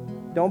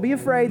 Don't be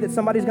afraid that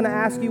somebody's going to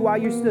ask you why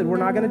you stood. We're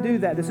not going to do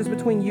that. This is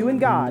between you and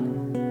God.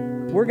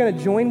 We're going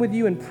to join with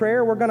you in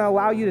prayer. We're going to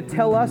allow you to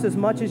tell us as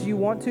much as you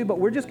want to, but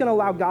we're just going to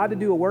allow God to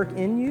do a work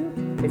in you.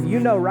 If you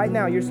know right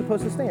now you're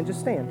supposed to stand, just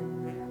stand.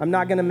 I'm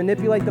not going to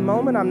manipulate the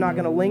moment. I'm not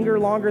going to linger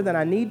longer than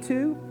I need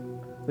to.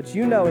 But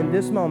you know in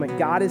this moment,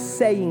 God is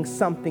saying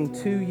something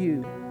to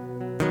you.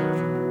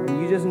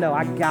 And you just know,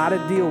 I got to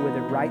deal with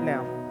it right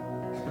now.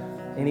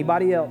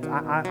 Anybody else?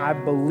 I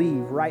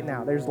believe right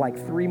now there's like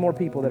 3 more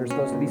people that are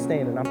supposed to be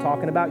standing. I'm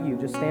talking about you.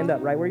 Just stand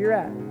up right where you're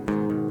at.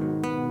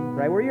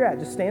 Right where you're at.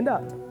 Just stand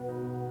up.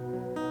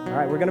 All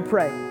right, we're going to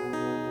pray.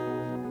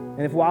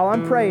 And if while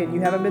I'm praying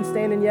you haven't been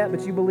standing yet,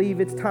 but you believe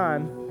it's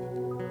time,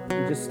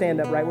 you just stand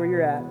up right where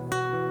you're at.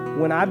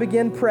 When I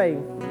begin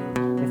praying,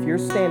 if you're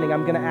standing,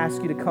 I'm going to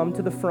ask you to come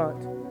to the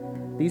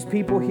front. These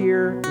people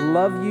here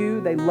love you.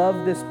 They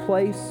love this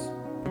place.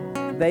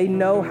 They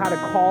know how to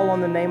call on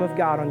the name of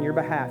God on your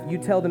behalf. You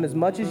tell them as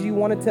much as you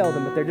want to tell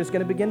them, but they're just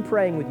going to begin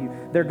praying with you.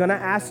 They're going to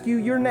ask you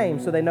your name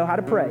so they know how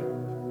to pray.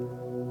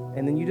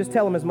 And then you just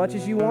tell them as much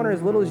as you want or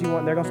as little as you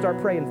want. They're going to start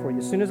praying for you.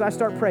 As soon as I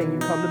start praying, you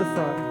come to the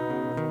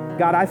front.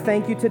 God, I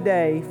thank you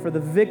today for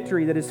the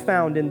victory that is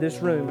found in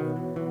this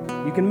room.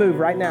 You can move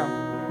right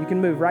now. You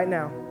can move right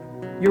now.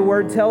 Your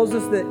word tells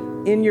us that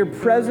in your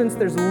presence,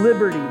 there's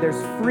liberty,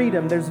 there's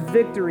freedom, there's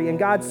victory. And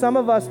God, some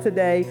of us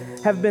today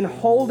have been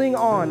holding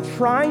on,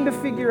 trying to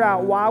figure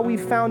out why we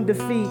found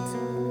defeat.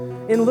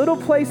 In little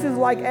places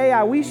like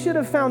Ai, we should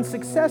have found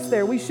success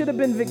there. We should have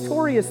been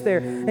victorious there.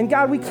 And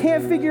God, we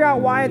can't figure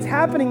out why it's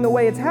happening the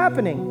way it's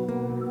happening.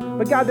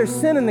 But God, there's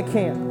sin in the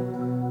camp.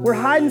 We're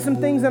hiding some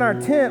things in our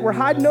tent. We're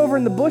hiding over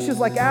in the bushes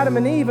like Adam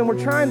and Eve, and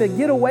we're trying to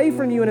get away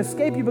from you and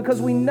escape you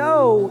because we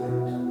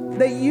know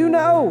that you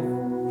know.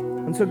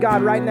 And so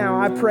God, right now,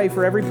 I pray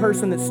for every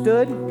person that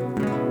stood.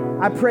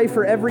 I pray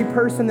for every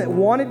person that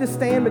wanted to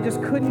stand but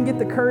just couldn't get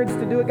the courage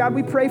to do it. God,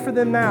 we pray for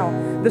them now.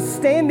 The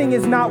standing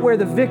is not where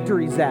the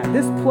victory's at.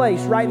 This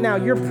place right now,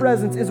 your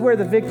presence is where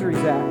the victory's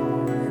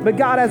at. But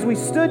God, as we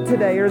stood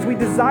today, or as we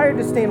desired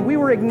to stand, we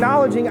were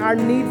acknowledging our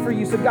need for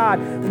you. So God,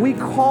 we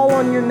call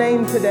on your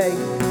name today.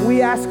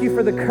 We ask you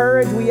for the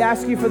courage. We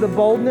ask you for the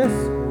boldness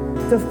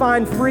to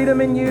find freedom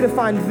in you, to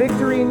find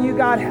victory in you.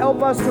 God,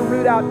 help us to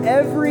root out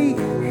every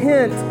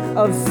hint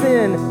of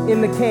sin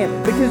in the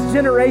camp, because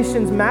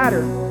generations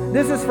matter.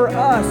 This is for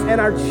us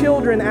and our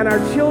children and our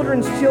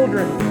children's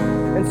children.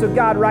 And so,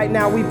 God, right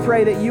now we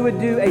pray that you would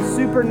do a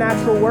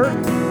supernatural work.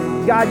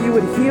 God, you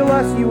would heal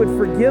us, you would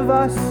forgive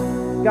us.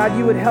 God,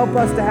 you would help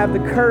us to have the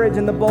courage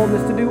and the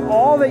boldness to do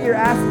all that you're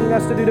asking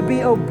us to do, to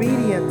be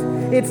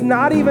obedient. It's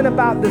not even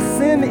about the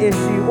sin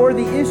issue or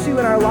the issue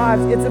in our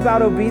lives. It's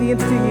about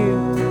obedience to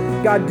you.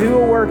 God, do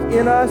a work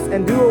in us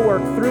and do a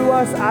work through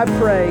us, I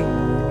pray.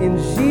 In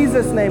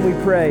Jesus' name we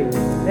pray.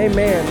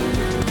 Amen.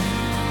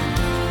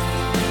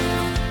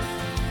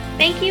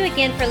 Thank you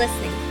again for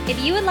listening. If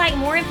you would like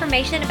more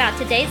information about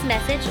today's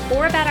message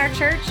or about our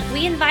church,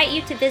 we invite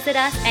you to visit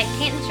us at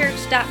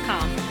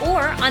cantonchurch.com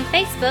or on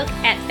Facebook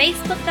at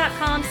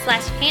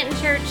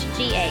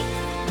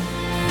facebook.com/cantonchurchga.